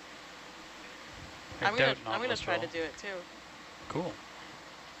 I'm gonna try to do it too. Cool.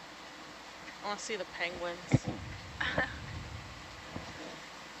 I want to see the penguins.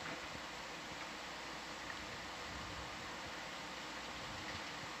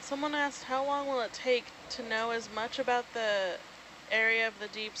 Someone asked, how long will it take to know as much about the area of the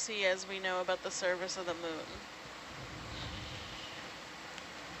deep sea as we know about the surface of the moon?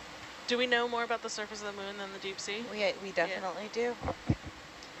 Do we know more about the surface of the moon than the deep sea? We definitely do.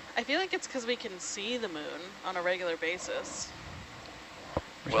 I feel like it's because we can see the moon on a regular basis.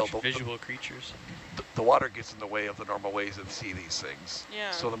 We're such visual creatures. The water gets in the way of the normal ways to see these things. Yeah.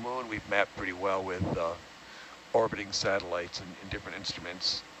 So the moon we've mapped pretty well with orbiting satellites and different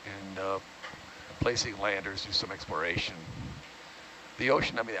instruments, and placing landers, do some exploration. The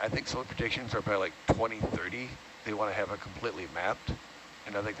ocean, I think some predictions are by like 2030, they want to have it completely mapped.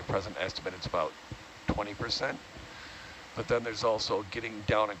 And I think the present estimate is about 20%. But then there's also getting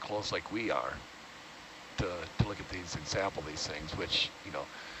down and close like we are to look at these and sample these things, which,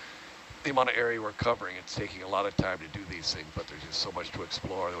 the amount of area we're covering, it's taking a lot of time to do these things, but there's just so much to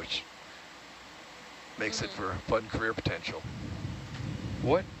explore, which makes it for fun career potential.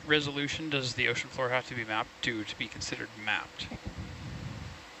 What resolution does the ocean floor have to be mapped to be considered mapped?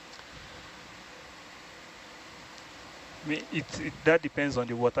 That depends on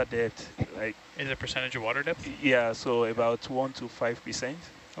the water depth. Like, is it a percentage of water depth? Yeah, so about 1 to 5%.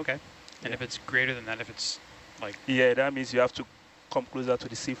 Okay. And if it's greater than that, if it's like... Yeah, that means you have to come closer to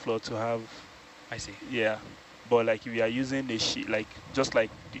the seafloor to have... I see. Yeah. But like if you are using a ship, like just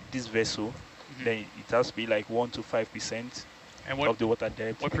like this vessel, then it has to be like 1 to 5% And of the water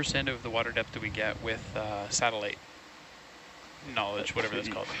depth. what percent of the water depth do we get with satellite knowledge, whatever that's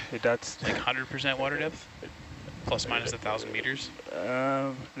called? That's Like 100% water depth, plus minus 1,000 meters.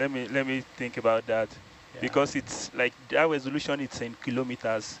 let me think about that, because it's like that resolution. It's in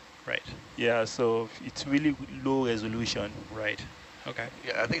kilometers. Right. Yeah, so it's really low resolution. Right. Okay.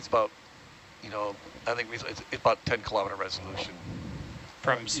 Yeah, I think it's about, I think it's about 10-kilometer resolution.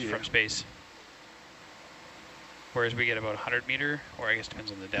 From space. Whereas we get about 100 meter, or I guess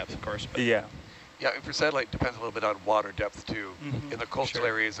depends on the depth, of course. But Yeah. Yeah, and for satellite, depends a little bit on water depth too. Mhm. In the coastal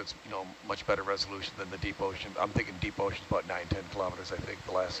areas, it's much better resolution than the deep ocean. I'm thinking deep ocean's about 9-10 kilometers. I think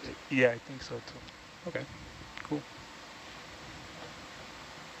the last. Yeah, I think so too. Okay. Cool.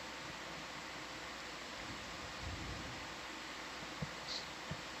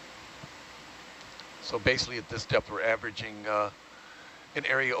 So basically, at this depth, we're averaging an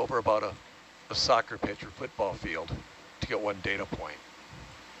area over about a soccer pitch or football field to get one data point.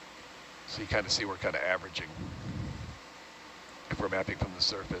 So you kind of see we're kind of averaging if we're mapping from the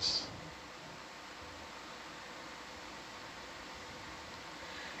surface.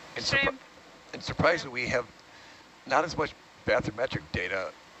 And surprisingly, we have not as much bathymetric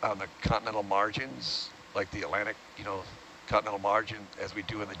data on the continental margins, like the Atlantic, continental margin, as we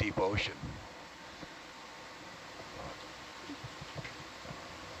do in the deep ocean.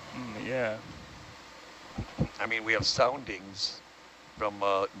 Yeah. I mean, we have soundings from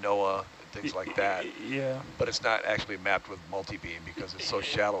NOAA and things like that. Yeah. But it's not actually mapped with multi-beam because it's so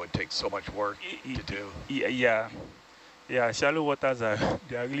shallow. It takes so much work to do. Yeah. Yeah, shallow waters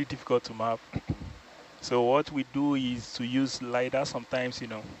they are really difficult to map. So what we do is to use LiDAR sometimes,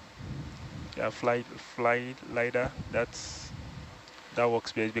 Yeah, fly LiDAR. That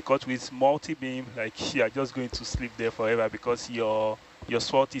works best, because with multi-beam, like, you are just going to sleep there forever because your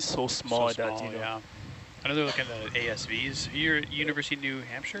SWOT is so small, that Yeah. I know they're looking at ASVs. You're at University of New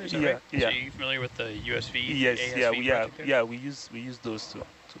Hampshire, is that right? Yeah. So are you familiar with the USV? Yes, ASV project there? yeah, we use those to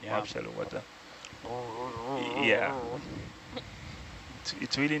map shallow water. Yeah.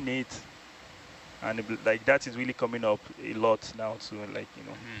 It's really neat, and like that is really coming up a lot now too. Like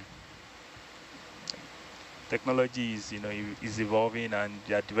technology is is evolving, and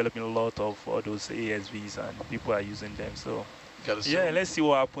they are developing a lot of all those ASVs, and people are using them. So yeah, let's see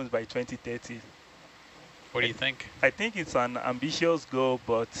what happens by 2030. What do you think? I think it's an ambitious goal,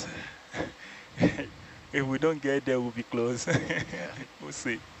 but if we don't get there, we'll be close. We'll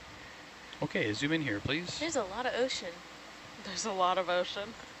see. Okay, zoom in here, please. There's a lot of ocean. There's a lot of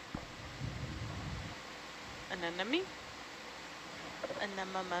ocean. Anemone?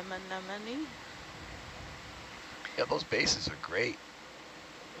 Anemone? Yeah, those bases are great.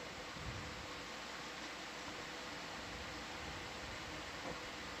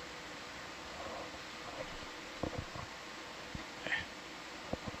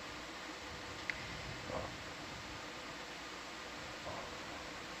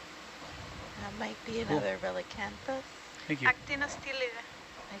 That might be another relicanthus. Thank you. Actinostylide.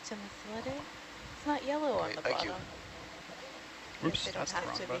 Actinostylide. It's not yellow on the Thank bottom. you. Oops, They don't that's the have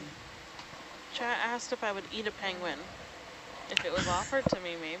wrong to be. button. Chat asked if I would eat a penguin. If it was offered to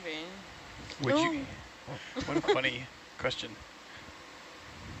me, maybe. Would you? What a funny question.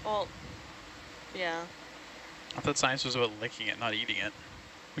 Well, yeah. I thought science was about licking it, not eating it.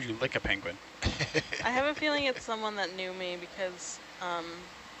 Would you lick a penguin? I have a feeling it's someone that knew me because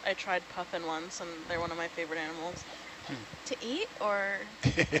I tried puffin once, and they're one of my favorite animals. To eat, or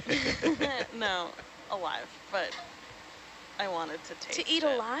No, alive, but I wanted to taste to eat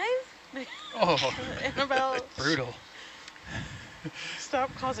it. alive? Oh, Annabelle, brutal.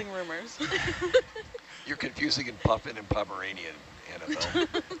 stop causing rumors. You're confusing in puffin and Pomeranian, Annabelle.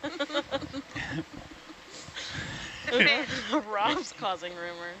 Rob's causing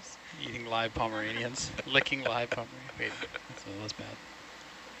rumors. Eating live Pomeranians. Licking live Pomeranians. Wait, that's bad.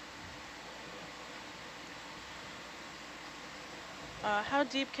 How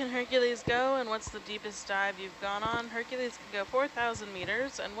deep can Hercules go, and what's the deepest dive you've gone on? Hercules can go 4,000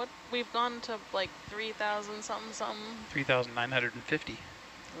 meters, and what we've gone to like 3,000 something. 3,950.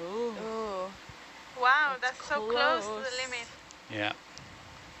 Ooh. Ooh. Wow, that's so close to close. the limit. Yeah.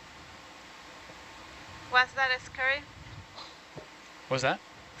 Was that scary? Was that?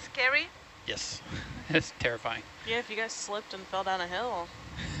 Scary? Yes. It's terrifying. Yeah, if you guys slipped and fell down a hill,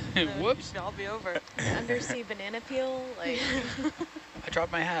 then Whoops. it'd all be over. Undersea banana peel, like. I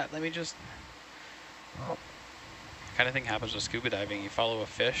dropped my hat. Let me just... Kind of thing happens with scuba diving. You follow a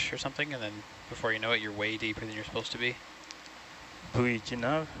fish or something, and then before you know it, you're way deeper than you're supposed to be. Bridge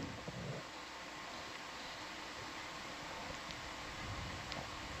enough.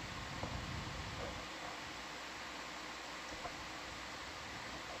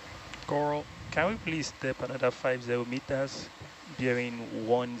 Coral. Can we please step another 50 meters, bearing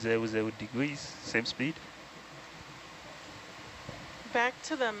 100 degrees, same speed? Back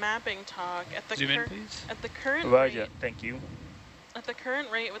to the mapping talk. At the Zoom in, please. at the current Roger, rate, thank you. at the current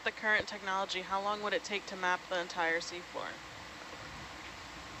rate with the current technology, how long would it take to map the entire seafloor?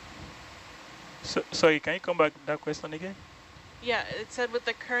 So, sorry, can you come back to that question again? Yeah, it said with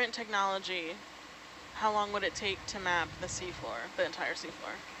the current technology, how long would it take to map the seafloor, the entire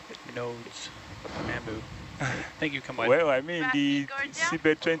seafloor? Nodes. Bamboo. Thank you, Kamwad. Well, I mean, the Georgia?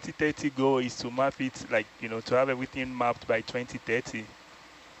 seabed 2030 goal is to map it, like, you know, to have everything mapped by 2030,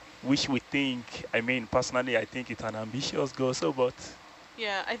 which we think, I mean, personally, I think it's an ambitious goal, so, but...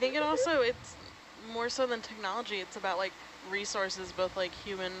 Yeah, I think it's more so than technology. It's about like resources, both like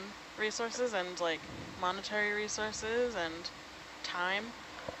human resources and like monetary resources and time.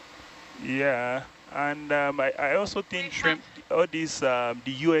 Yeah, and I also think Shrimp. all these the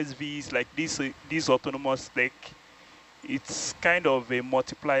USVs, like this autonomous, like it's kind of a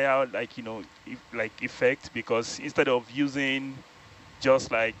multiplier, like, you know, like effect, because instead of using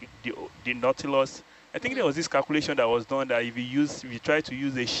just like the Nautilus, I think there was this calculation that was done that if you try to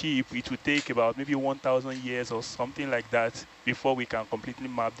use a ship, it would take about maybe 1,000 years or something like that before we can completely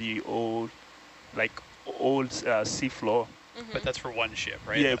map the old seafloor. But that's for one ship,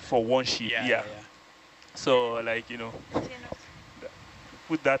 right? Yeah, for one ship. Yeah. So, like, you know,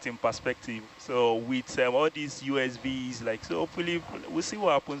 put that in perspective. So with all these USVs, like, so hopefully we'll see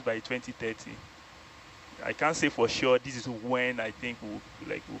what happens by 2030. I can't say for sure this is when I think we'll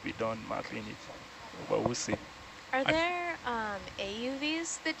be done mapping it, but we'll see. Are there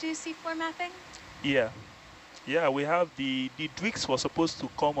AUVs that do seafloor mapping? Yeah, yeah, we have the Drix was supposed to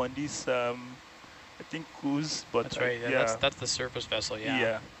come on this I think cruise, but That's right. Yeah, that's the surface vessel. Yeah.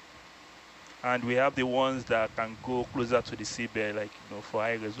 Yeah. And we have the ones that can go closer to the seabed, like, you know, for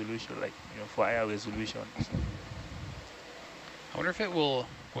high resolution, like, you know, for higher resolution. I wonder if it will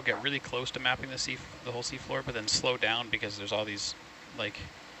get really close to mapping the whole seafloor, but then slow down because there's all these like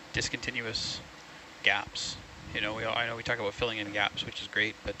discontinuous gaps. You know, I know we talk about filling in gaps, which is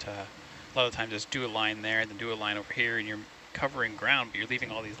great, but a lot of times just do a line there, and then do a line over here, and you're covering ground, but you're leaving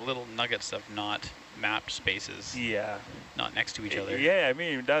all these little nuggets of not mapped spaces. Yeah. Not next to each other. Yeah, I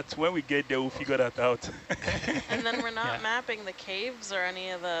mean, that's when we get there, we'll figure that out. And then we're not mapping the caves or any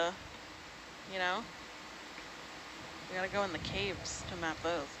of the, you know, we gotta go in the caves to map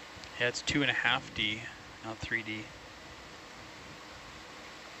those. Yeah, it's 2.5D, not 3D.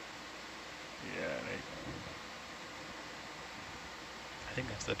 Yeah, right. I think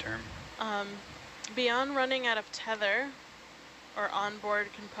that's the term. Beyond running out of tether or onboard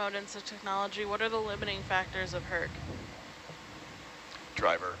components of technology, what are the limiting factors of Herc?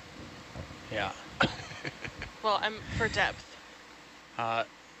 Driver. Yeah. Well, I'm for depth.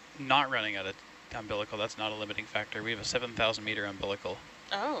 Not running out of umbilical, that's not a limiting factor. We have a 7,000 meter umbilical.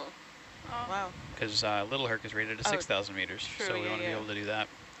 Oh, wow. Because Little Herc is rated at 6,000 meters, true, so we want to be able to do that,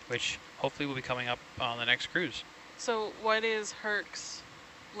 which hopefully will be coming up on the next cruise. So what is Herc's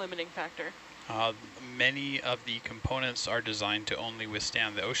limiting factor? Many of the components are designed to only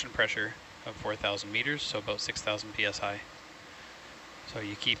withstand the ocean pressure of 4,000 meters, so about 6,000 psi. So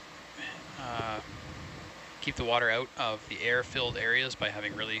you keep the water out of the air-filled areas by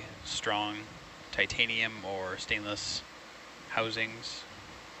having really strong titanium or stainless housings,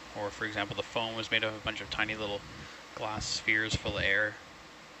 or for example the foam was made of a bunch of tiny little glass spheres full of air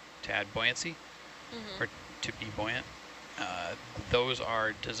to add buoyancy, or to be buoyant. Those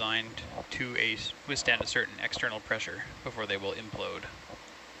are designed to withstand a certain external pressure before they will implode.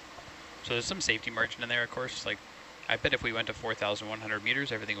 So there's some safety margin in there, of course. Like, I bet if we went to 4,100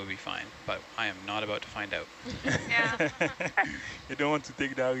 meters, everything would be fine, but I am not about to find out. Yeah. You don't want to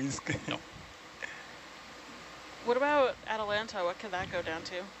take that risk. No. What about Atalanta? What could that go down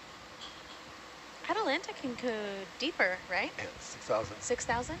to? Atalanta can go deeper, right? Yeah, 6,000.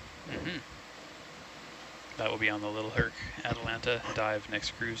 6,000? That will be on the Little Herc Atalanta dive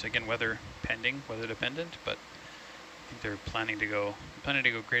next cruise. Again, weather pending, weather dependent, but I think they're planning to go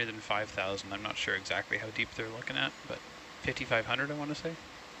greater than 5,000. I'm not sure exactly how deep they're looking at, but 5,500 I want to say.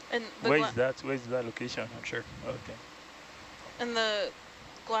 And Where's that location? Not sure. Okay. And the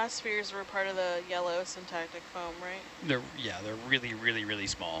glass spheres were part of the yellow syntactic foam, right? They're really, really, really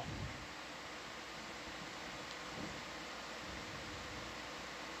small.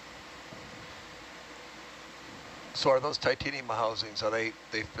 So are those titanium housings, are they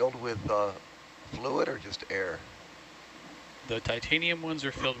filled with fluid or just air? The titanium ones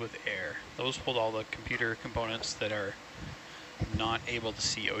are filled with air. Those hold all the computer components that are not able to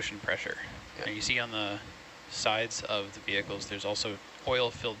see ocean pressure. Yeah. And you see on the sides of the vehicles, there's also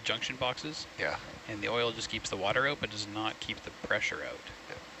oil-filled junction boxes. Yeah. And the oil just keeps the water out, but does not keep the pressure out.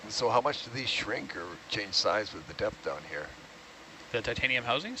 Yeah. So how much do these shrink or change size with the depth down here? The titanium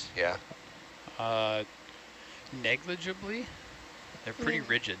housings? Yeah. Negligibly. They're pretty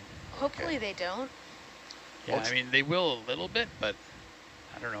rigid. Hopefully they don't. Yeah, I mean, they will a little bit, but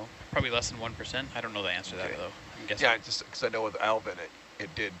I don't know. Probably less than 1%. I don't know the answer to that, though. I'm guessing. Yeah, just because I know with Alvin, it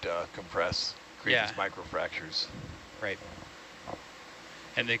did compress, create these microfractures. Right.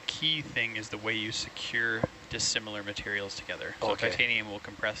 And the key thing is the way you secure dissimilar materials together. So titanium will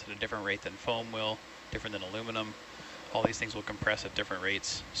compress at a different rate than foam will, different than aluminum. All these things will compress at different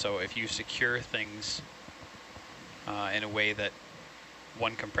rates. So if you secure things in a way that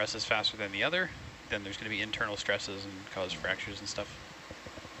one compresses faster than the other, then there's going to be internal stresses and cause fractures and stuff.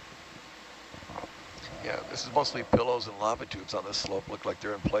 Yeah, this is mostly pillows and lava tubes on this slope. Look like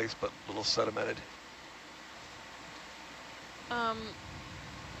they're in place, but a little sedimented.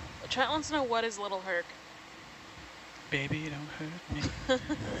 Chat wants to know, what is Little Herc? Baby, don't hurt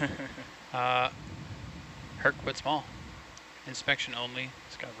me. Herc but small. Inspection only.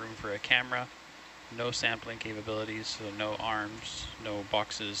 It's got room for a camera. No sampling capabilities, so no arms, no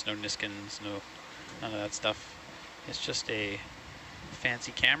boxes, no Niskins, none of that stuff. It's just a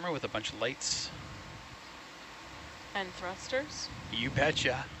fancy camera with a bunch of lights. And thrusters? You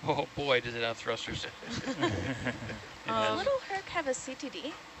betcha. Oh boy, does it have thrusters. Does Little Herc have a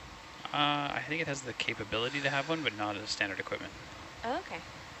CTD? I think it has the capability to have one, but not as standard equipment. Oh, okay.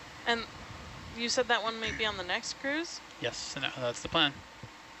 And you said that one may be on the next cruise? Yes, and that's the plan.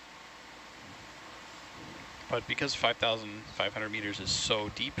 But because 5,500 meters is so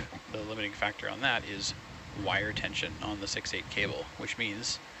deep, the limiting factor on that is wire tension on the 6/8 cable, which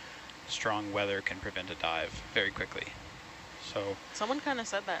means strong weather can prevent a dive very quickly. So someone kind of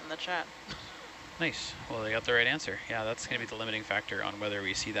said that in the chat. nice. Well, they got the right answer. Yeah, that's going to be the limiting factor on whether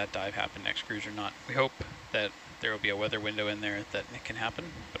we see that dive happen next cruise or not. We hope that there will be a weather window in there that it can happen.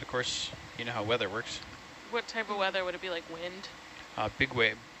 But of course, you know how weather works. What type of weather would it be, like wind? Big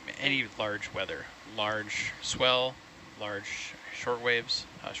wave, any large weather, large swell, large short waves,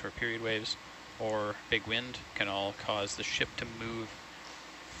 short period waves, or big wind can all cause the ship to move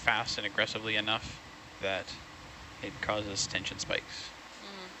fast and aggressively enough that it causes tension spikes.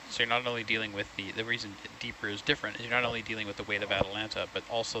 So you're not only dealing with the reason deeper is different, is you're not only dealing with the weight of Atalanta, but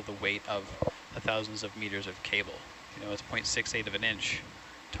also the weight of the thousands of meters of cable. You know, it's 0.68 of an inch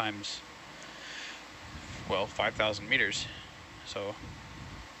times, well, 5,000 meters. So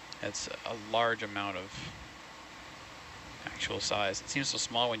it's a large amount of actual size. It seems so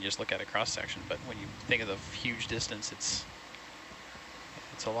small when you just look at a cross section, but when you think of the huge distance, it's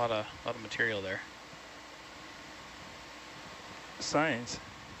a lot of material there. Science.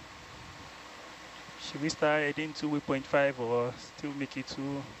 Should we start heading to waypoint 5 or still make it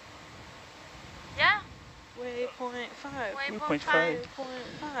to? Yeah. Waypoint 5. Waypoint 5. Waypoint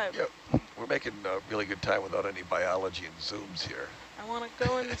 5. Yep, we're making really good time without any biology and zooms here. I want to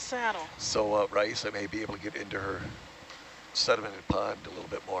go in the saddle. So Raisa may be able to get into her sedimented pond a little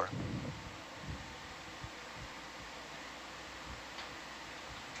bit more.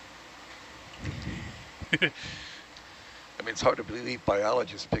 I mean, it's hard to believe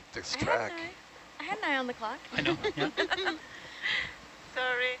biologists picked this track. I had an eye on the clock. I know, yeah.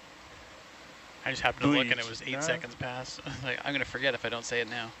 Sorry. I just happened to look and it was 8 seconds past. Like, I'm going to forget if I don't say it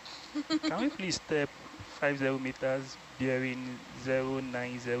now. Can we please step 50 meters, bearing 090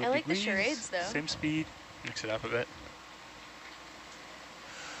 degrees? I like the charades, though. Same speed. Mix it up a bit.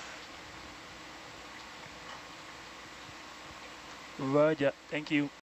 Roger. Thank you.